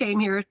Waters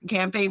came here to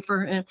campaign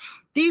for him.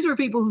 These were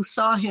people who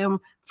saw him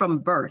from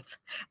birth.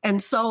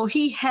 And so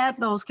he had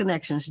those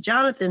connections.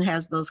 Jonathan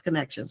has those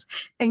connections.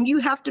 And you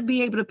have to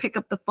be able to pick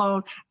up the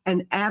phone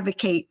and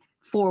advocate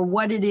for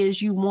what it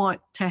is you want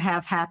to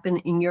have happen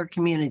in your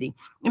community.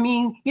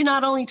 You're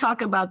not only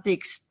talking about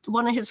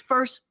one of his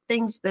first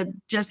things that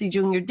Jesse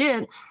Jr.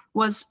 did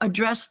was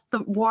address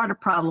the water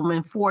problem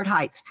in Fort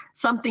Heights,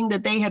 something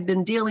that they had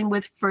been dealing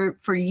with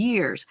for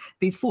years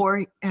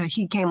before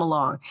he came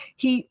along.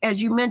 He,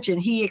 as you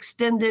mentioned, he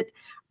extended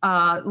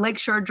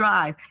Lakeshore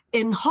Drive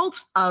in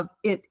hopes of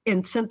it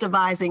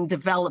incentivizing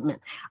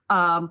development.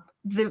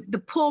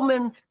 The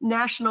Pullman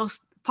National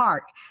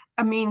Park.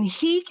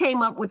 He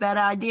came up with that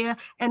idea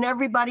and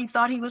everybody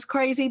thought he was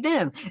crazy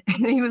then.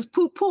 And he was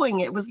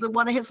poo-pooing it. It was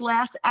one of his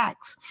last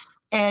acts.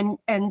 And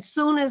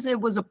soon as it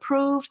was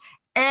approved,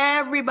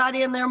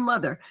 everybody and their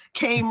mother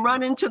came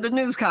running to the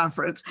news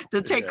conference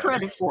to take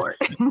credit for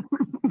it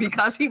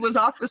because he was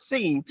off the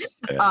scene.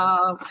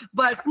 Yeah.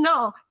 But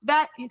no,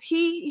 that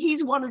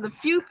he's one of the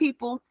few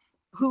people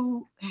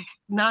who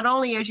not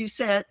only, as you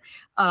said,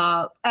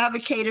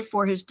 advocated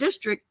for his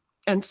district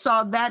and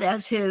saw that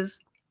as his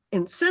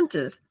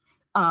incentive,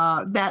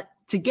 that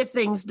to get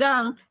things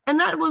done. And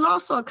that was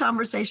also a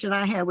conversation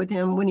I had with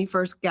him when he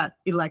first got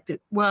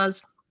elected,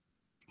 was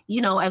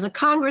As a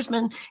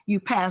congressman, you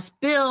pass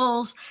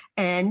bills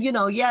and,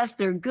 yes,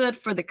 they're good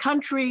for the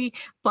country,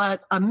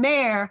 but a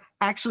mayor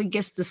actually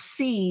gets to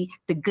see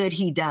the good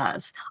he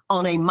does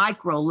on a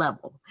micro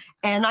level.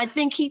 And I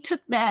think he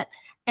took that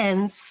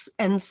and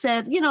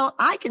said,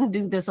 I can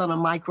do this on a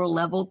micro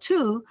level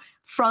too,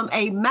 from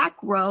a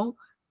macro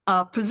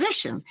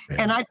position.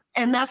 Yeah.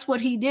 And that's what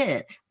he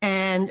did.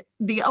 And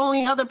the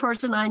only other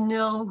person I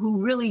know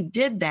who really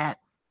did that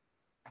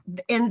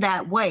in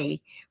that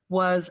way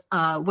was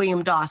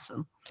William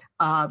Dawson,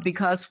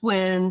 because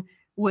when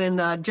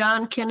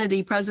John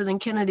Kennedy,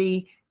 President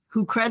Kennedy,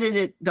 who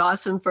credited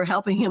Dawson for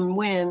helping him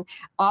win,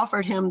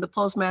 offered him the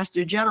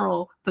Postmaster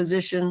General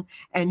position,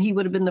 and he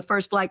would have been the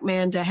first Black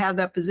man to have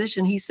that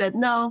position, he said,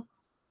 no,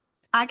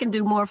 I can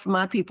do more for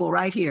my people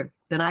right here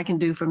than I can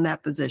do from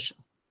that position.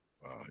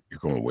 You're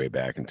going way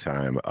back in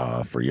time.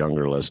 For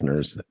younger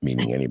listeners,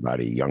 meaning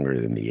anybody younger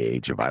than the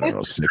age of,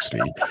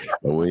 60,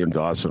 William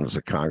Dawson was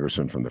a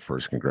congressman from the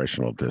 1st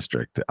Congressional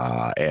District.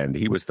 And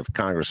he was the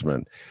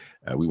congressman,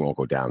 we won't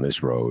go down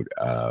this road,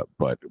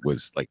 but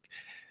was like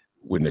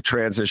when the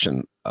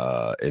transition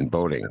in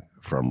voting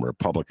from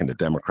Republican to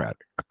Democrat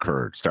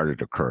started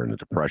to occur in the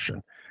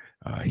Depression.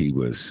 He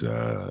was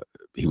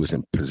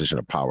in position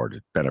of power to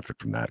benefit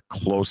from that.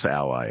 Close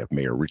ally of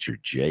Mayor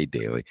Richard J.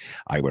 Daley.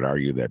 I would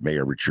argue that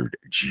Mayor Richard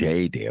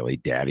J. Daley,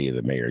 daddy of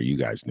the mayor, you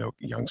guys know,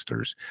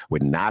 youngsters,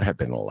 would not have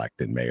been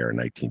elected mayor in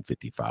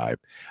 1955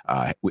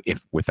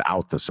 if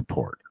without the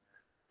support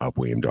of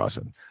William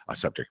Dawson. A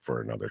subject for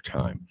another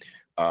time.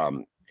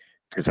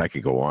 Because I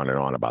could go on and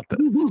on about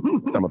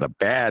some of the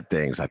bad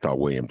things I thought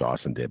William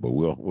Dawson did, but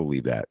we'll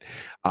leave that.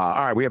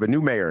 All right, we have a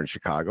new mayor in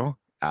Chicago.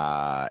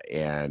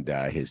 And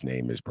his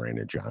name is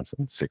Brandon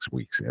Johnson, 6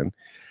 weeks in.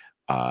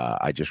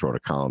 I just wrote a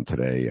column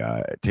today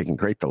taking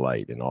great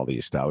delight in all the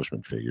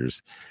establishment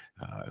figures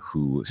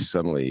who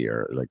suddenly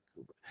are like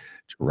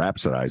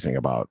rhapsodizing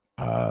about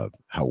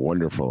how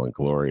wonderful and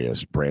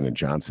glorious Brandon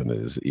Johnson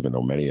is, even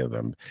though many of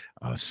them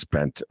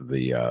spent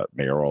the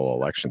mayoral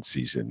election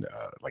season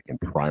like in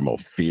primal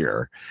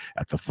fear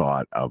at the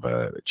thought of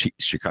a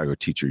Chicago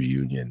Teacher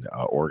Union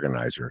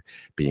organizer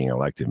being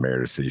elected mayor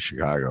of the city of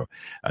Chicago.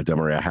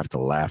 Delmarie, I have to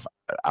laugh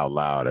out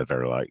loud at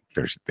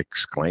they're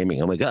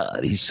exclaiming, "Oh my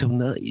God, he's so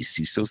nice,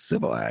 he's so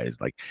civilized!"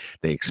 Like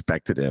they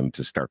expected him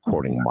to start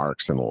quoting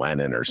Marx and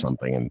Lenin or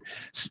something and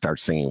start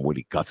singing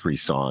Woody Guthrie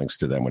songs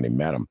to them when they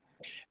met him.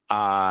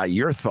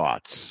 Your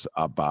thoughts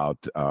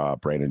about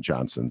Brandon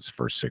Johnson's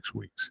first 6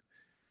 weeks?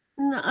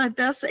 No,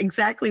 that's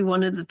exactly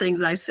one of the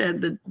things I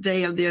said the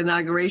day of the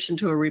inauguration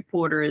to a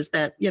reporter is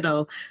that,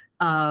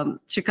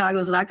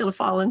 Chicago's not going to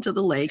fall into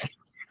the lake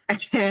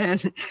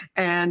and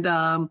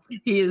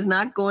he is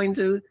not going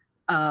to,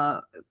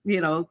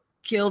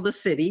 kill the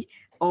city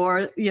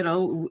or,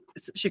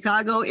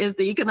 Chicago is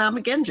the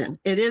economic engine.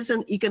 It is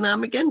an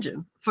economic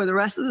engine for the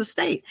rest of the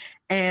state.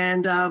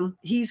 And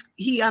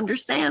he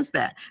understands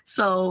that.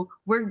 So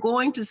we're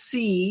going to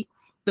see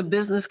the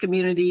business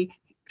community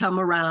come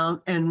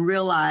around and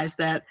realize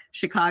that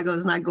Chicago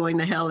is not going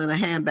to hell in a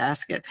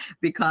handbasket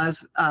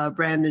because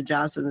Brandon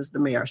Johnson is the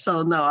mayor.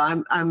 So no,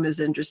 I'm as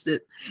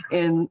interested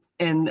in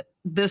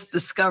this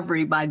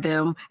discovery by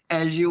them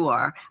as you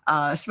are,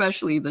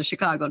 especially the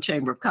Chicago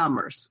Chamber of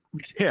Commerce.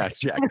 Yeah,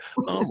 Jack.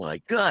 Oh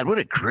my God, what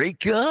a great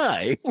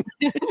guy.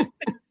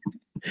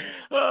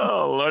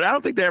 Oh Lord, I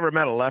don't think they ever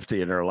met a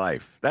lefty in their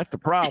life. That's the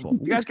problem.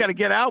 You guys got to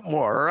get out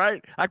more, all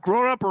right? I've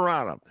grown up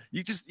around them.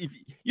 You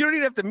don't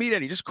even have to meet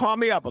any. Just call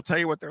me up. I'll tell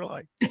you what they're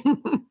like.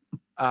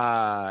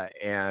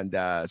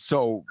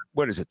 So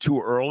what is it, too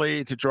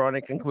early to draw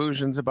any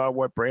conclusions about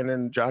what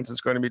Brandon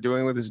Johnson's going to be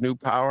doing with his new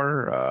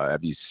power?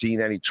 Have you seen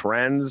any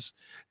trends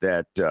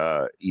that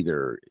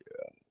either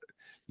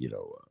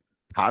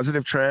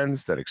positive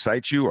trends that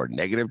excite you or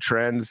negative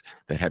trends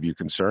that have you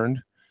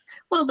concerned?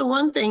 Well, the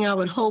one thing I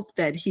would hope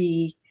that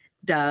he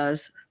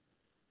does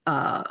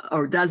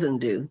or doesn't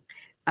do,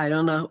 I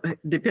don't know,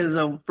 depends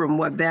on from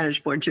what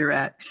vantage point you're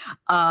at.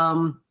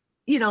 I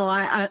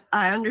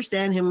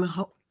understand him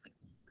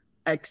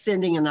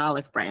extending an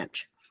olive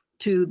branch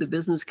to the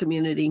business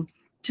community,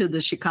 to the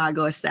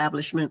Chicago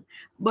establishment,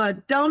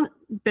 but don't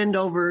bend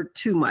over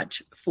too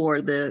much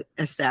for the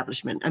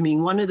establishment. I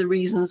mean, one of the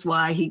reasons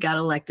why he got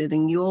elected,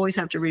 and you always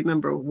have to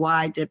remember,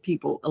 why did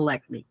people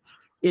elect me,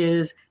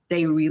 is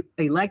they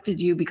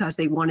elected you because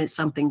they wanted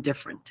something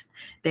different.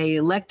 They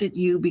elected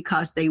you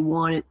because they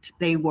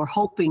were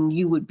hoping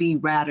you would be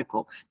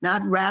radical,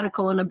 not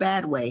radical in a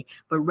bad way,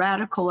 but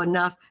radical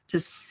enough to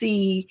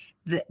see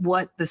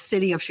what the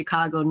city of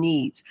Chicago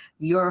needs.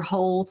 Your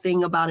whole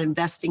thing about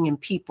investing in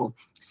people,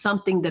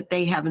 something that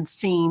they haven't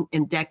seen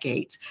in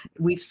decades.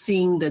 We've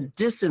seen the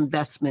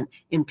disinvestment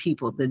in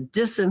people, the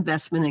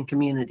disinvestment in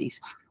communities,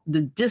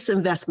 the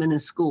disinvestment in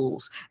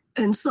schools.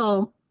 And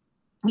so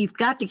you've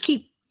got to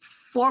keep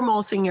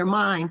foremost in your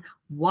mind,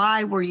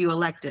 why were you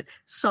elected?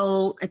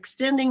 So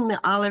extending the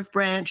olive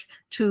branch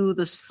to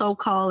the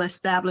so-called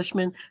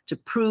establishment to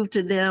prove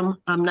to them,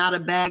 I'm not a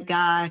bad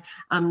guy,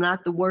 I'm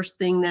not the worst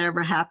thing that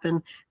ever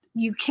happened.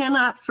 You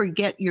cannot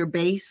forget your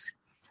base.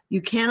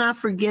 You cannot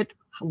forget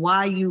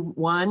why you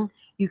won.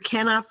 You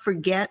cannot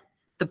forget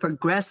the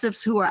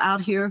progressives who are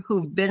out here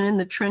who've been in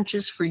the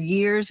trenches for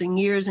years and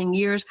years and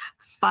years,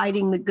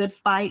 fighting the good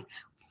fight,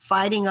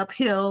 fighting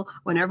uphill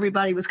when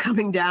everybody was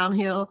coming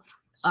downhill.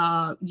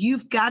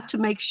 You've got to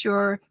make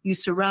sure you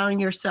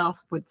surround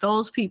yourself with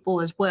those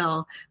people as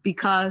well,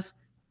 because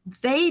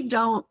they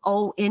don't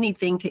owe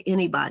anything to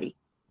anybody,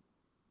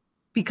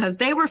 because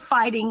they were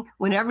fighting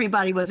when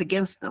everybody was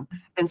against them.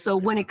 And so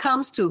when it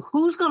comes to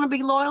who's going to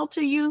be loyal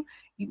to you,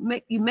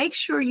 you make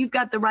sure you've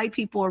got the right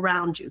people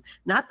around you,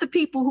 not the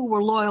people who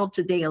were loyal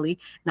to Daley,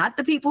 not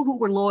the people who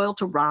were loyal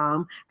to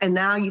Rahm, and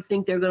now you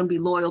think they're going to be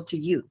loyal to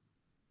you.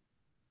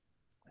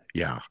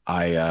 Yeah,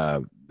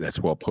 that's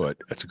well put.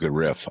 That's a good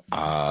riff.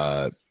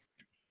 Like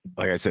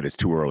I said, it's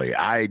too early.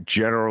 I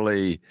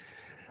generally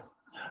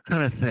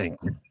kind of think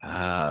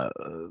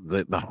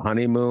the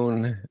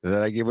honeymoon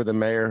that I give with the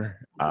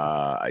mayor,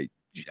 I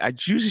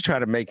usually try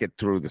to make it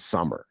through the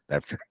summer.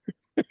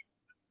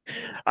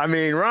 I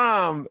mean,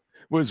 Rahm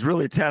was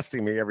really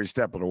testing me every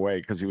step of the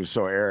way because he was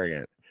so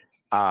arrogant.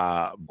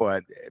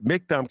 But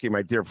Mick Dumke,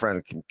 my dear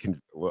friend,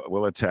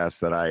 will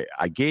attest that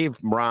I gave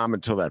Rahm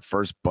until that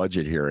first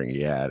budget hearing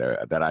he had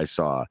that I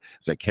saw. It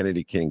was at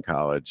Kennedy King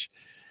College.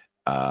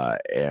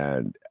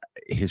 And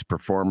his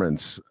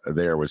performance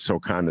there was so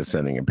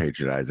condescending and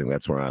patronizing.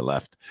 That's when I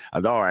left.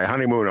 All right,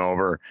 honeymoon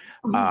over.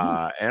 And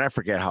I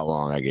forget how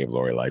long I gave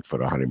Lori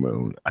Lightfoot a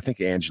honeymoon. I think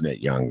the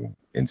Anjanette Young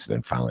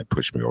incident finally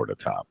pushed me over the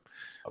top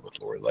with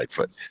Lori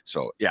Lightfoot.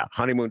 So, yeah,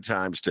 honeymoon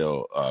time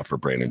still for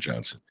Brandon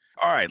Johnson.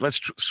 All right, let's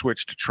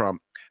switch to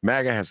Trump.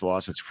 MAGA has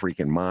lost its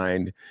freaking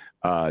mind.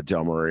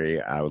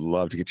 Delmarie, I would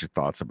love to get your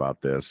thoughts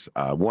about this.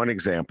 One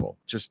example,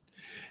 just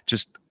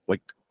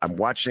like I'm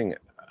watching.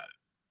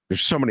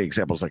 There's so many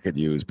examples I could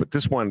use, but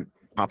this one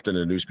popped in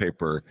a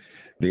newspaper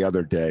the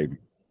other day.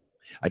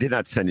 I did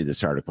not send you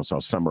this article, so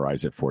I'll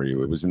summarize it for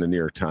you. It was in the New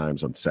York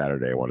Times on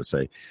Saturday, I want to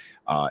say.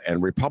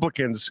 And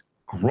Republicans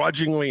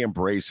grudgingly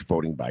embrace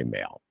voting by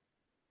mail.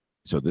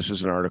 So this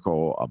is an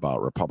article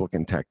about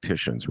Republican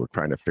tacticians who are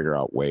trying to figure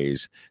out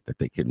ways that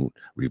they can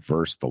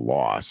reverse the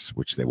loss,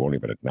 which they won't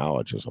even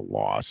acknowledge as a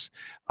loss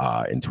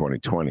in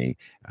 2020,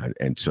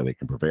 and so they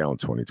can prevail in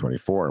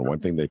 2024. And one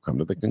thing they've come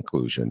to the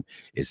conclusion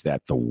is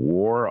that the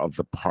war of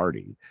the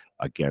party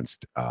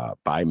against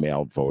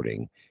by-mail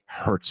voting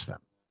hurts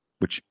them,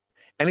 which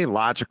any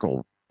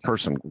logical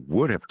person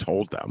would have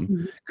told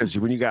them, because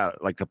when you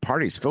got like the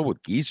party's filled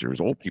with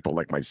geezers, old people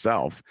like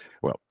myself,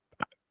 well,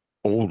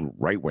 old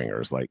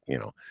right-wingers, like,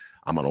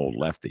 I'm an old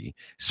lefty.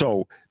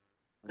 So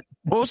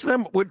most of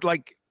them would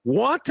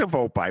want to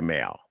vote by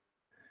mail.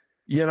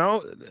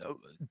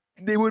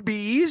 It would be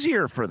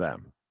easier for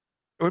them.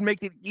 It would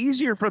make it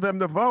easier for them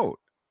to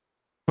vote.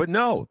 But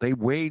no, they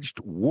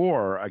waged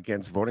war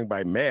against voting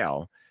by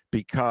mail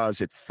because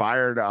it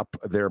fired up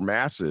their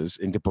masses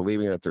into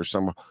believing that there's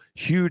some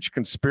huge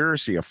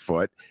conspiracy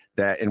afoot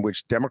in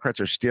which Democrats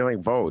are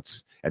stealing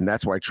votes, and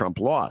that's why Trump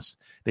lost.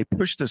 They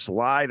pushed this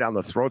lie down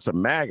the throats of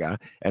MAGA,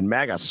 and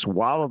MAGA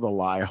swallowed the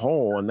lie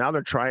whole, and now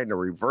they're trying to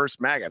reverse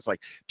MAGA. It's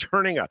like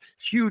turning a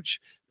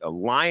huge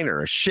liner,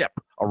 a ship,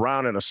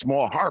 around in a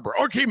small harbor.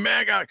 Okay,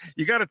 MAGA,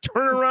 you got to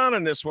turn around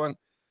on this one.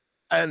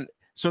 And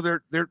so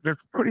they're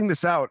putting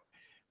this out,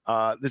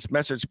 this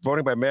message,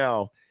 voting by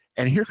mail,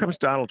 and here comes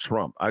Donald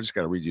Trump. I just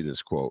got to read you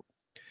this quote.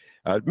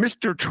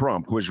 Mr.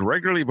 Trump, who is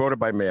regularly voted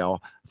by mail,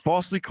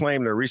 falsely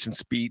claimed in a recent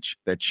speech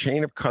that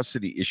chain of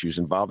custody issues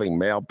involving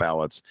mail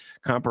ballots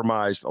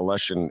compromised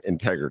election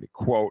integrity.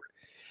 Quote,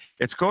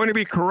 it's going to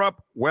be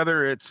corrupt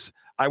whether it's,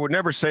 I would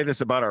never say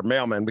this about our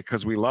mailmen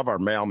because we love our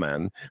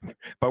mailmen,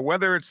 but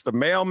whether it's the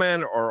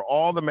mailmen or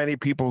all the many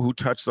people who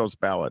touch those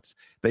ballots,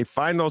 they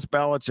find those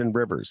ballots in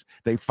rivers.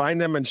 They find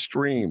them in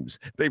streams.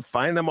 They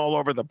find them all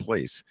over the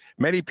place.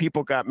 Many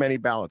people got many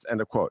ballots.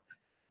 End of quote.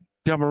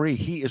 Delmarie,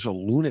 he is a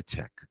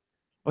lunatic.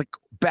 Like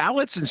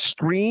ballots and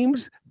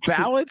streams,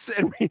 ballots.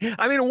 And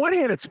I mean, on one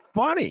hand, it's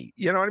funny.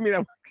 You know what I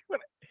mean?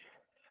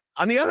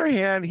 On the other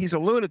hand, he's a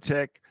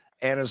lunatic.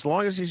 And as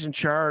long as he's in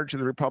charge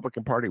of the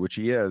Republican Party, which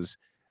he is,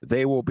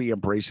 they will be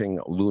embracing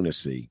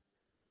lunacy.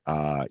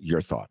 Your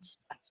thoughts?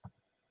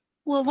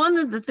 Well, one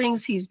of the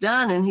things he's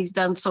done, and he's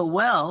done so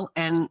well,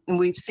 and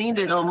we've seen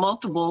it on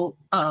multiple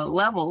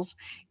levels,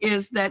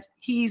 is that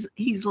he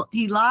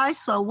lies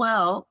so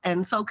well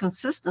and so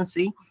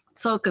consistently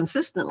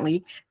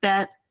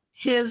that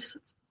his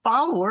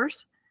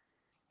followers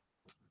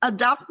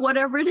adopt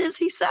whatever it is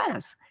he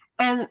says,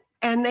 and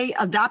they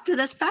adopt it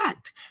as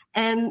fact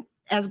and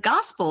as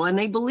gospel, and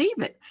they believe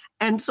it.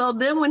 And so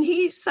then when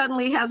he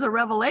suddenly has a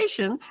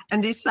revelation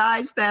and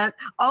decides that,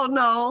 oh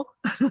no,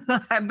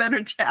 I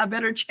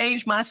better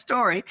change my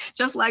story,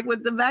 just like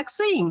with the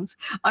vaccines.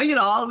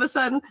 All of a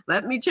sudden,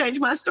 let me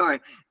change my story.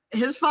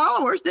 His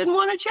followers didn't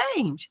want to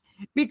change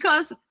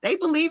because they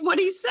believed what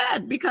he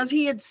said, because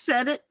he had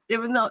said it,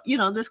 even though,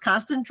 this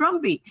constant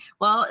drumbeat.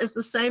 Well, it's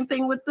the same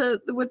thing with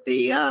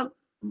the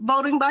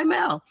voting by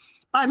mail.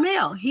 By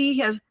mail, he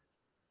has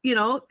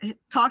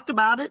talked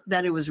about it,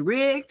 that it was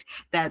rigged,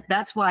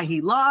 that's why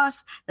he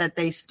lost, that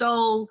they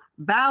stole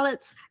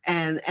ballots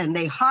and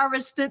they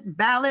harvested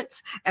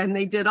ballots and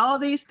they did all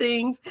these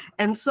things.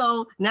 And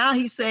so now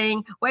he's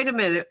saying, wait a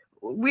minute,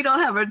 we don't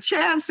have a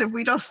chance if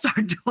we don't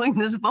start doing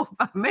this vote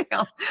by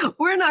mail.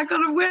 We're not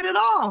going to win at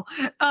all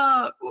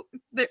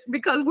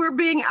because we're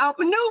being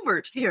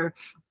outmaneuvered here.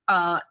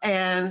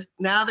 And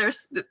now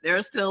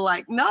they're still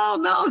like,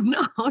 no,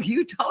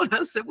 you told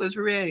us it was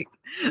rigged.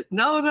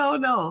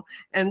 No.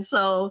 And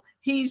so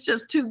he's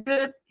just too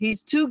good.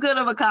 He's too good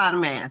of a con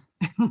man.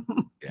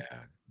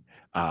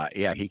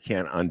 Yeah, he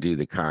can't undo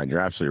the con. You're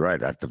absolutely right.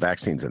 The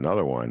vaccine's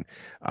another one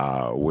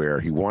where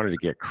he wanted to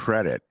get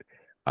credit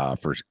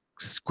for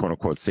quote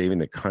unquote saving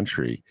the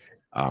country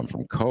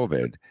from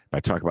COVID by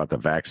talking about the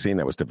vaccine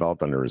that was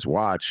developed under his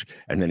watch.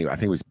 And then I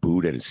think he was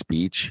booed at his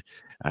speech.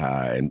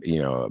 And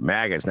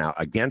MAGA is now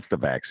against the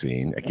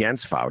vaccine,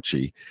 against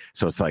Fauci.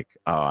 So it's like,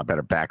 oh, I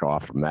better back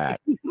off from that.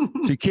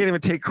 So you can't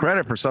even take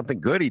credit for something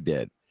good he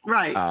did.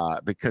 Right.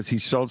 Because he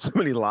sold so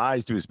many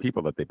lies to his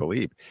people that they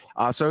believe.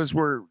 So as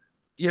we're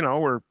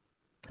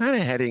kind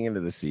of heading into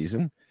the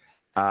season,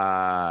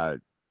 do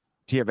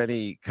you have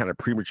any kind of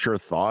premature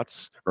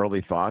thoughts,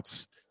 early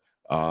thoughts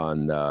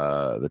on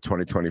the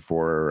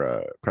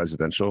 2024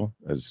 presidential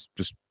as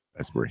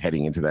we're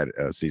heading into that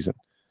season?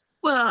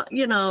 Well,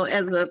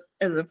 as a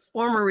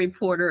former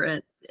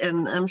reporter,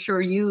 and I'm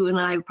sure you and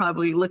I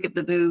probably look at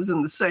the news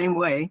in the same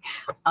way.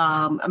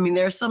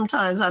 There's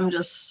sometimes I'm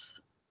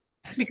just,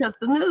 because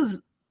the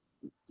news,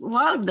 a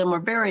lot of them are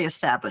very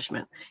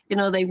establishment.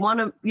 They want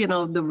to,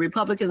 the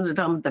Republicans are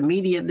talking about the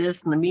media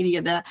this and the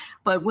media that.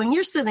 But when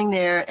you're sitting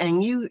there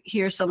and you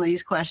hear some of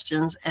these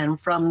questions and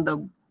from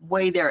the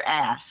way they're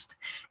asked,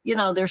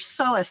 they're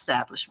so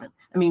establishment.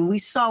 We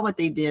saw what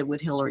they did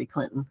with Hillary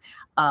Clinton.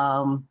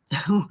 And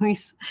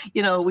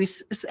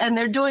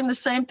they're doing the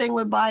same thing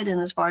with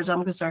Biden, as far as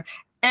I'm concerned.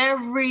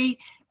 Every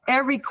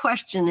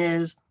question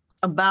is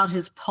about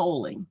his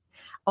polling.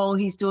 Oh,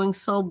 he's doing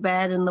so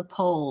bad in the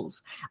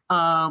polls.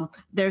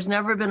 There's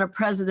never been a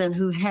president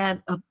who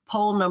had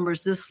poll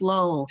numbers this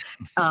low.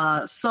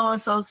 So.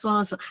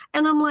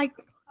 And I'm like,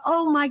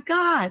 oh my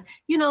God.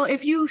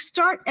 If you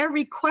start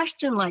every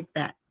question like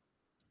that,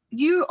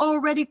 you're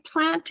already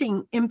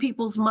planting in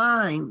people's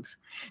minds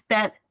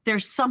that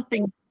there's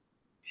something.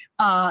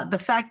 The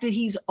fact that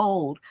he's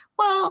old.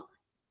 Well,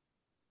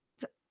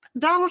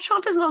 Donald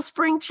Trump is no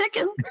spring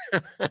chicken.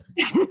 Why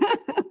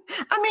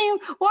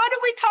do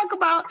we talk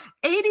about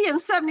 80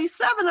 and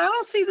 77? I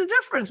don't see the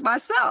difference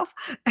myself.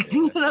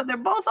 They're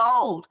both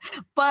old.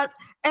 And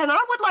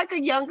I would like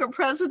a younger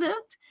president,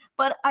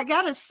 but I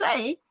got to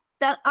say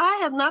that I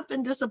have not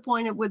been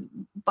disappointed with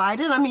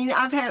Biden.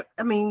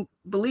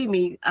 Believe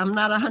me, I'm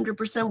not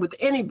 100% with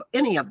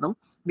any of them,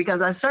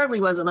 because I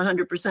certainly wasn't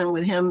 100%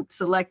 with him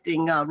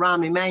selecting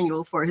Rahm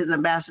Emanuel for his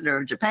ambassador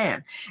of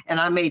Japan. And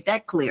I made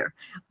that clear.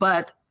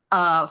 But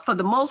for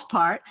the most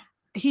part,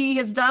 he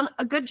has done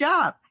a good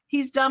job.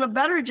 He's done a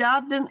better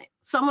job than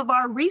some of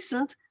our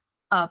recent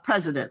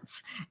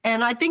presidents.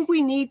 And I think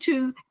we need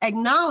to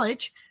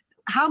acknowledge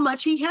how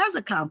much he has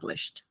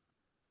accomplished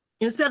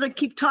instead of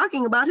keep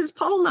talking about his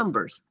poll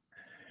numbers.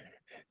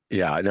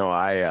 Yeah, I know.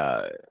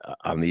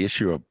 On the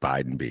issue of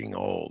Biden being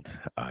old,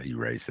 you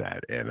raised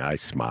that, and I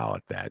smile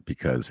at that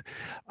because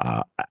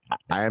I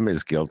am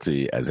as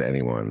guilty as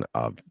anyone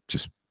of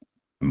just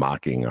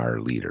mocking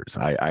our leaders.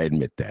 I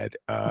admit that,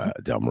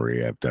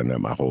 Delmarie. I've done that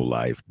my whole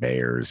life.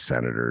 Mayors,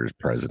 senators,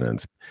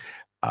 presidents.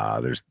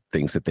 There's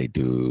things that they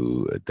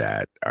do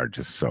that are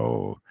just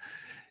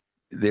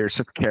they're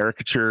such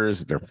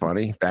caricatures. They're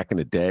funny. Back in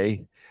the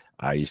day,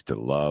 I used to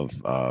love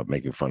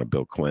making fun of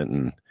Bill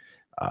Clinton.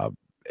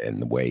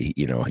 And the way,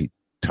 he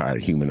tried to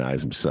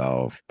humanize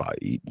himself by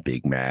eating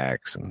Big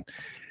Macs and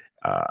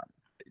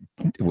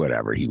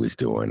whatever he was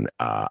doing.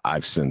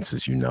 I've since,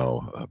 as you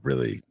know,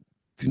 really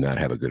do not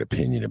have a good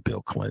opinion of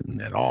Bill Clinton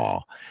at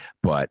all.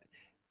 But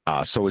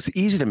so it's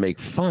easy to make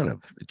fun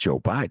of Joe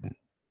Biden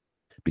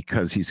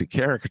because he's a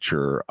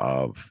caricature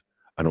of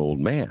an old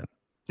man.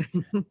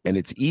 And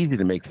it's easy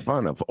to make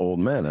fun of old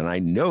men. And I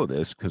know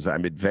this because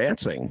I'm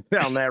advancing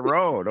down that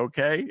road.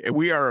 Okay. And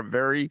we are a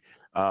very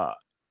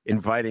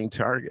inviting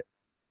target.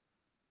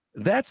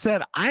 That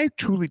said, I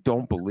truly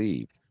don't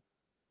believe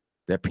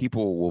that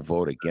people will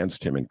vote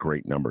against him in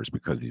great numbers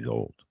because he's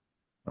old.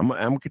 I'm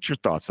gonna get your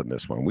thoughts on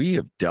this one. We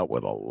have dealt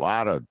with a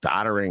lot of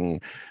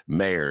doddering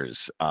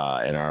mayors in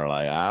our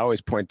life. I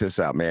always point this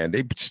out, man.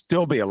 They'd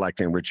still be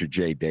electing Richard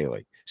J.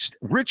 Daley.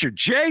 Richard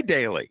J.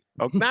 Daley.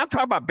 Oh, not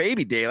talking about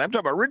Baby Daley. I'm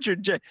talking about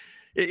Richard J.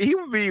 He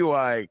would be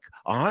like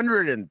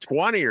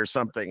 120 or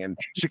something, and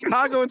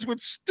Chicagoans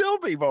would still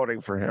be voting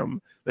for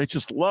him. They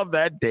just love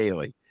that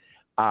Daley.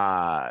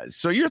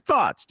 So your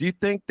thoughts? Do you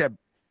think that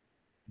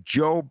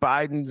Joe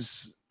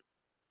Biden's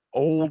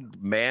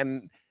old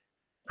man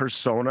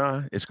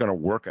persona is going to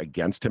work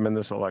against him in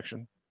this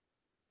election?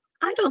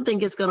 I don't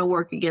think it's going to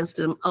work against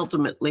him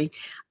ultimately.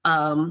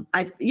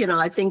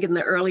 I think in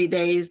the early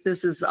days,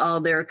 this is all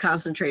they're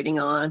concentrating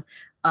on.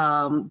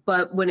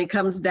 But when it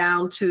comes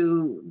down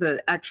to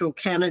the actual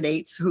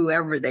candidates,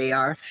 whoever they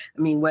are,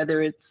 I mean,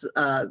 whether it's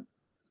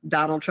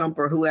Donald Trump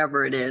or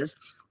whoever it is,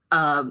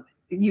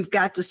 you've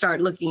got to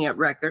start looking at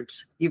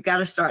records. You've got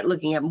to start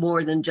looking at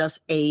more than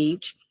just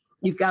age.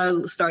 You've got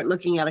to start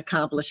looking at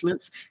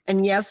accomplishments.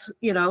 And yes,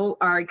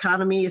 our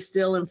economy is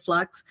still in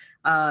flux.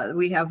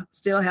 We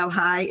still have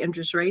high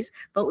interest rates,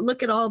 but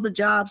look at all the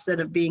jobs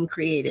that are being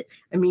created.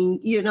 I mean,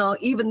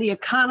 even the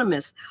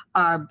economists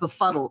are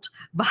befuddled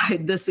by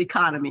this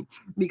economy,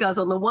 because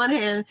on the one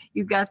hand,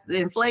 you've got the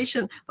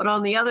inflation, but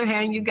on the other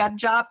hand, you've got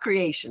job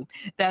creation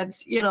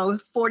that's,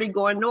 40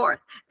 going north.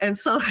 And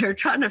so they're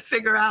trying to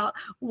figure out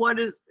what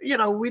is,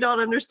 we don't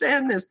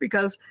understand this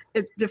because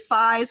it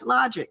defies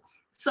logic.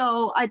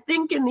 So I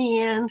think in the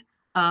end,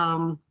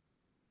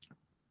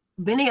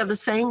 many of the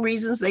same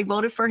reasons they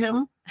voted for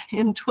him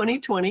in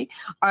 2020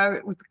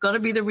 are going to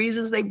be the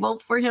reasons they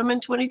vote for him in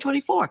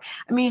 2024.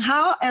 I mean,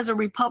 how, as a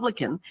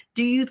Republican,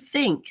 do you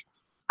think,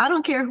 I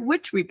don't care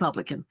which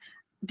Republican,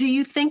 do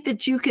you think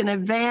that you can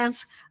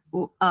advance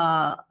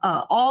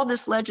all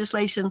this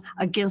legislation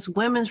against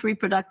women's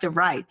reproductive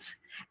rights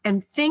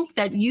and think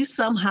that you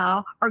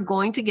somehow are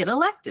going to get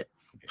elected?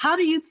 How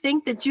do you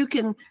think that you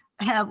can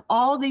have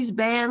all these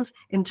bans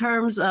in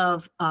terms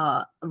of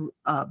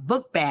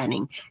book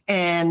banning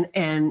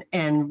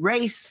and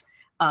race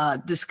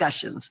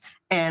discussions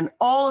and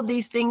all of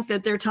these things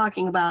that they're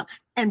talking about,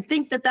 and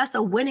think that that's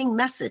a winning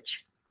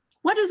message?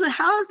 What is it?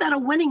 How is that a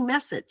winning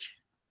message?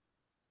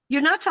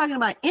 You're not talking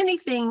about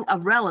anything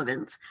of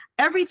relevance.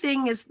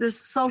 Everything is this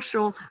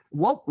social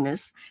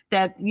wokeness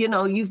that,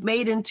 you've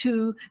made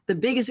into the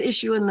biggest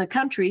issue in the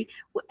country.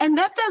 And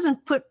that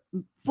doesn't put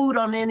food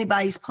on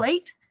anybody's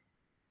plate.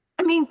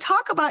 I mean,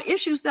 talk about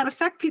issues that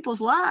affect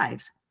people's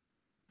lives.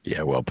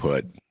 Yeah, well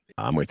put.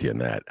 I'm with you on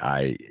that.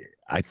 I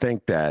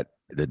think that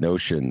the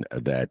notion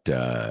that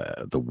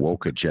the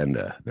woke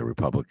agenda the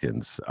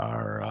Republicans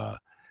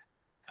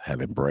have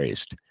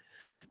embraced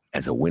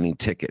as a winning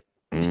ticket,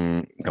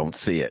 don't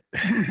see it.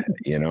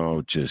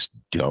 Just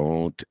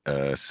don't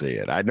see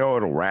it. I know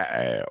it'll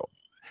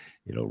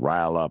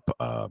rile up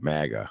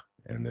MAGA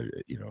and the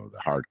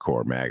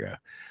hardcore MAGA.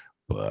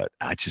 But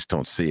I just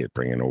don't see it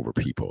bringing over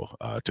people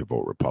to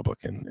vote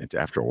Republican. And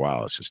after a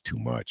while, it's just too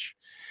much.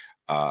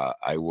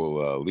 I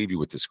will leave you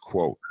with this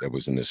quote that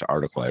was in this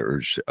article I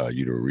urge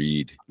you to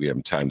read. We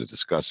haven't time to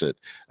discuss it.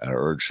 I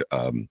urge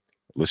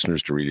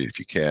listeners to read it if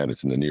you can.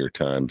 It's in the New York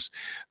Times.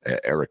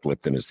 Eric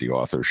Lipton is the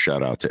author.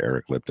 Shout out to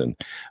Eric Lipton.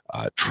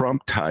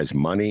 Trump ties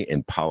money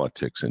and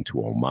politics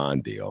into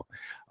Oman deal.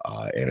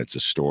 And it's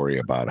a story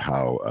about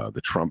how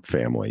the Trump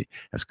family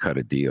has cut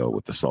a deal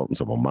with the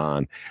Sultans of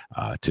Oman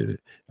to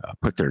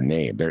put their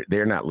name.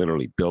 They're not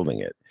literally building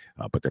it,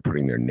 but they're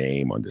putting their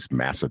name on this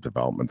massive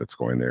development that's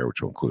going there,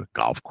 which will include a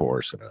golf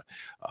course and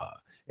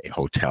a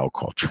hotel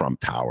called Trump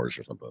Towers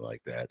or something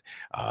like that.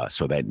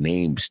 So that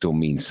name still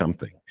means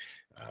something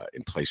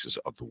in places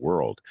of the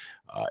world.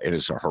 It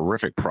is a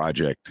horrific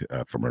project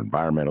from an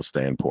environmental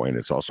standpoint.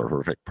 It's also a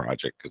horrific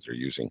project because they're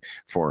using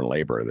foreign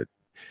labor that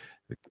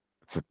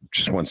it's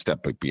just one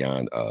step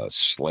beyond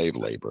slave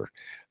labor,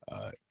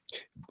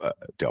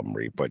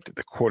 Delmarie. But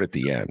the quote at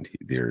the end,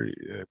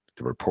 the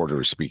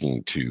reporter is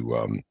speaking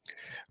to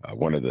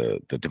one of the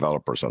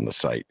developers on the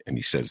site, and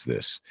he says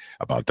this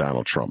about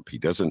Donald Trump. He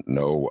doesn't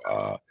know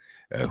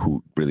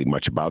who really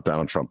much about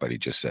Donald Trump, but he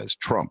just says,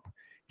 Trump,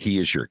 he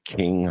is your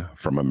king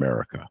from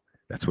America.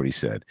 That's what he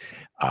said.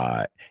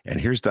 And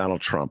here's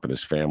Donald Trump and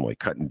his family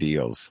cutting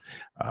deals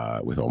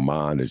with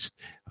Oman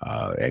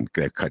and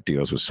they cut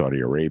deals with Saudi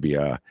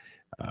Arabia.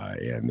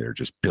 And they're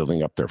just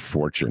building up their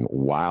fortune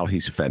while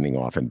he's fending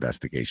off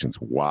investigations,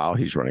 while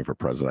he's running for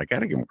president. I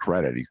got to give him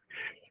credit.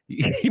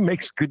 He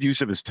makes good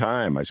use of his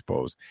time, I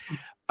suppose.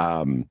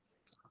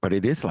 But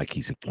it is like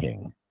he's a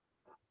king.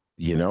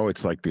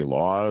 It's like the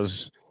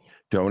laws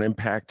don't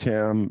impact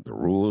him. The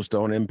rules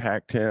don't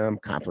impact him.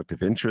 Conflict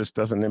of interest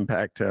doesn't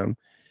impact him.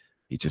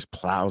 He just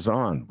plows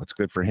on. What's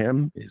good for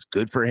him is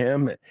good for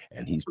him.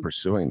 And he's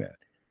pursuing that.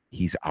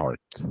 He's our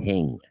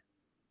king.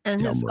 And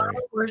his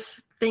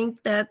followers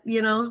think that,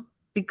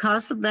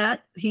 because of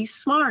that, he's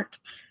smart.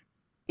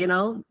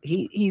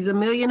 He's a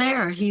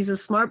millionaire. He's a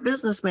smart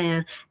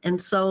businessman.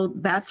 And so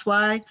that's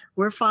why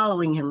we're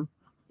following him,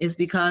 is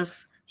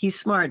because he's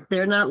smart.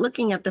 They're not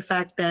looking at the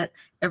fact that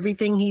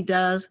everything he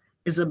does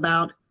is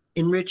about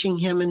enriching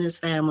him and his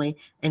family,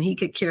 and he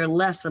could care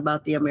less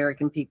about the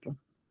American people.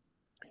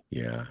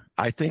 Yeah,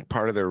 I think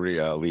part of their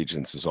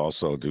allegiance is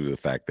also due to the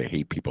fact they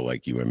hate people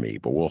like you and me,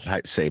 but we'll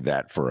save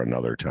that for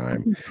another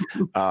time.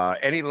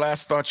 Any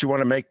last thoughts you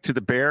want to make to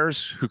the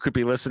Bears who could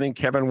be listening?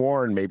 Kevin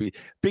Warren, maybe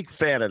big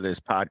fan of this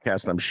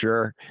podcast, I'm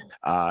sure.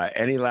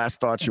 Any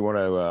last thoughts you want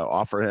to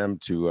offer him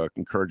to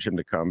encourage him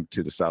to come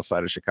to the South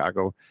Side of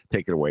Chicago?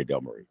 Take it away,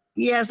 Delmarie.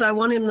 Yes, I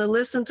want him to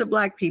listen to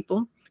Black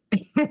people.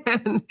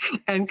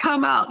 and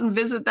come out and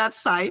visit that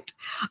site,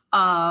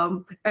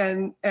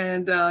 and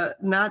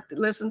not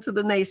listen to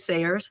the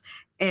naysayers.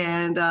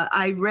 And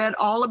I read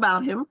all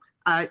about him.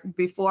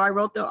 Before I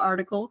wrote the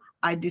article,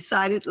 I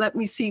decided, let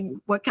me see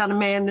what kind of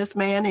man this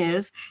man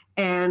is.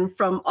 And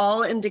from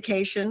all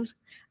indications,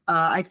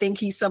 I think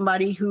he's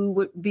somebody who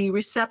would be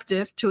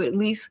receptive to at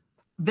least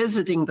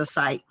visiting the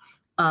site.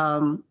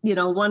 One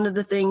of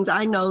the things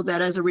I know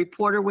that as a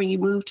reporter, when you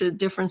move to a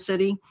different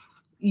city,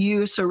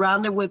 you're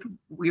surrounded with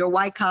your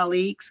white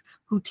colleagues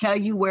who tell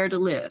you where to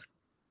live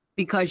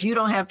because you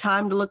don't have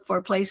time to look for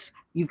a place.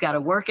 You've got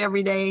to work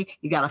every day.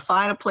 You got to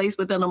find a place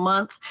within a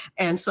month.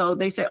 And so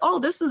they say, oh,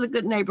 this is a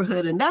good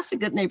neighborhood and that's a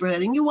good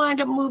neighborhood. And you wind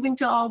up moving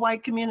to all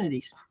white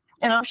communities.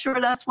 And I'm sure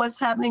that's what's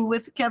happening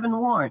with Kevin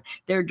Warren.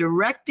 They're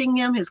directing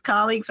him. His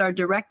colleagues are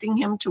directing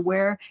him to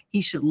where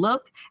he should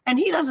look. And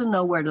he doesn't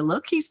know where to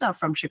look. He's not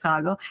from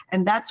Chicago.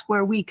 And that's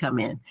where we come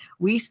in.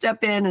 We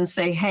step in and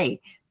say, hey,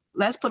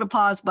 let's put a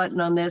pause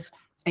button on this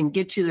and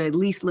get you to at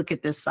least look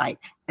at this site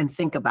and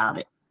think about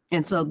it.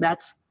 And so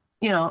that's,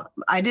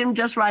 I didn't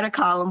just write a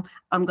column.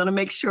 I'm going to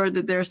make sure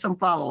that there's some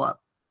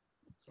follow-up.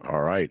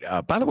 All right.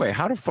 By the way,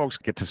 how do folks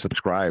get to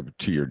subscribe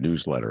to your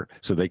newsletter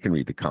so they can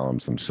read the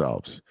columns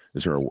themselves?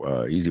 Is there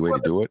an easy way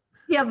to do it?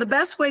 Yeah, the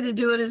best way to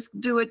do it is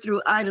do it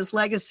through Ida's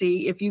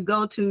Legacy. If you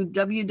go to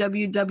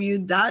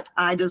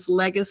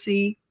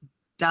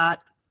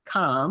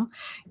www.idaslegacy.com,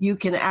 you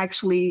can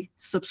actually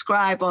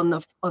subscribe on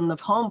the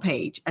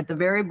homepage. At the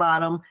very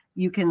bottom,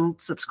 you can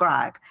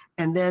subscribe,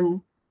 and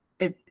then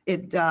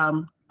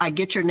I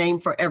get your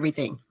name for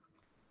everything.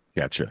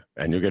 Gotcha.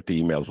 And you'll get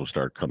the emails will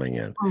start coming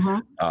in. Mm-hmm.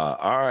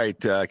 All right,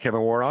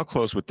 Kevin Warren, I'll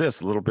close with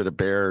this. A little bit of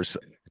Bears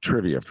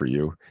trivia for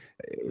you.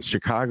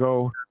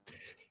 Chicago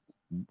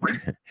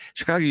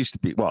used to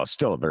be, well,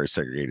 still a very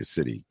segregated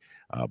city.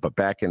 But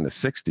back in the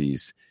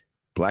 60s,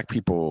 Black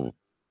people,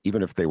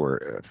 even if they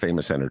were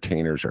famous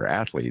entertainers or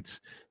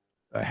athletes,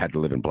 had to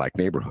live in Black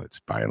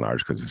neighborhoods by and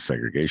large because of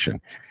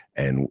segregation.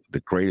 And the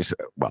greatest,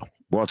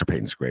 Walter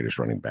Payton's the greatest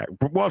running back.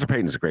 Walter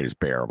Payton's the greatest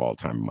Bear of all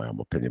time, in my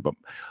humble opinion. But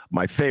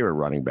my favorite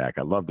running back,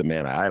 I love the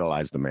man, I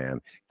idolize the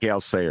man,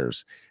 Gale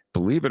Sayers.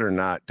 Believe it or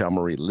not,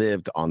 Delmarie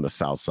lived on the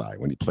Southside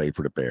when he played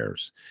for the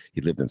Bears. He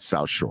lived in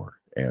South Shore.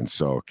 And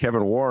so,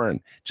 Kevin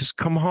Warren, just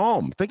come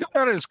home. Think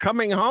about it as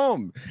coming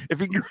home.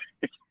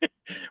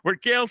 Where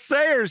Gale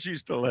Sayers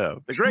used to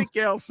live, the great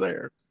Gale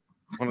Sayers,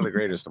 one of the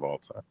greatest of all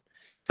time.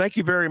 Thank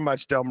you very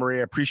much, Delmarie.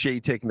 I appreciate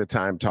you taking the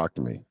time to talk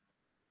to me.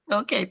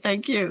 Okay,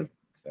 thank you.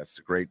 That's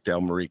the great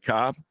Delmarie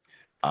Cobb.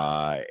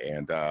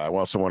 And I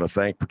also want to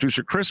thank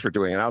producer Chris for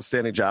doing an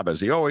outstanding job,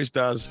 as he always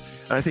does.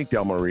 And I think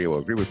Delmarie will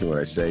agree with me when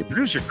I say,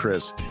 producer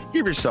Chris,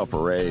 give yourself a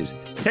raise.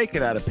 Take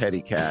it out of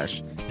petty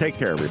cash. Take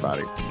care,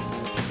 everybody.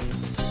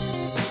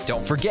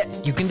 Don't forget,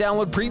 you can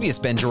download previous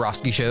Ben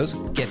Joravsky shows,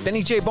 get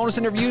Benny J bonus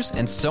interviews,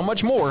 and so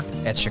much more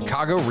at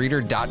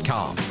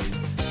chicagoreader.com.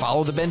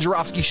 Follow The Ben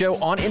Joravsky Show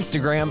on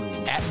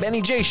Instagram at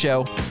Benny J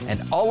Show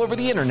and all over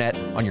the internet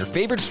on your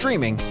favorite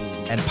streaming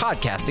and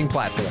podcasting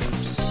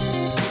platforms.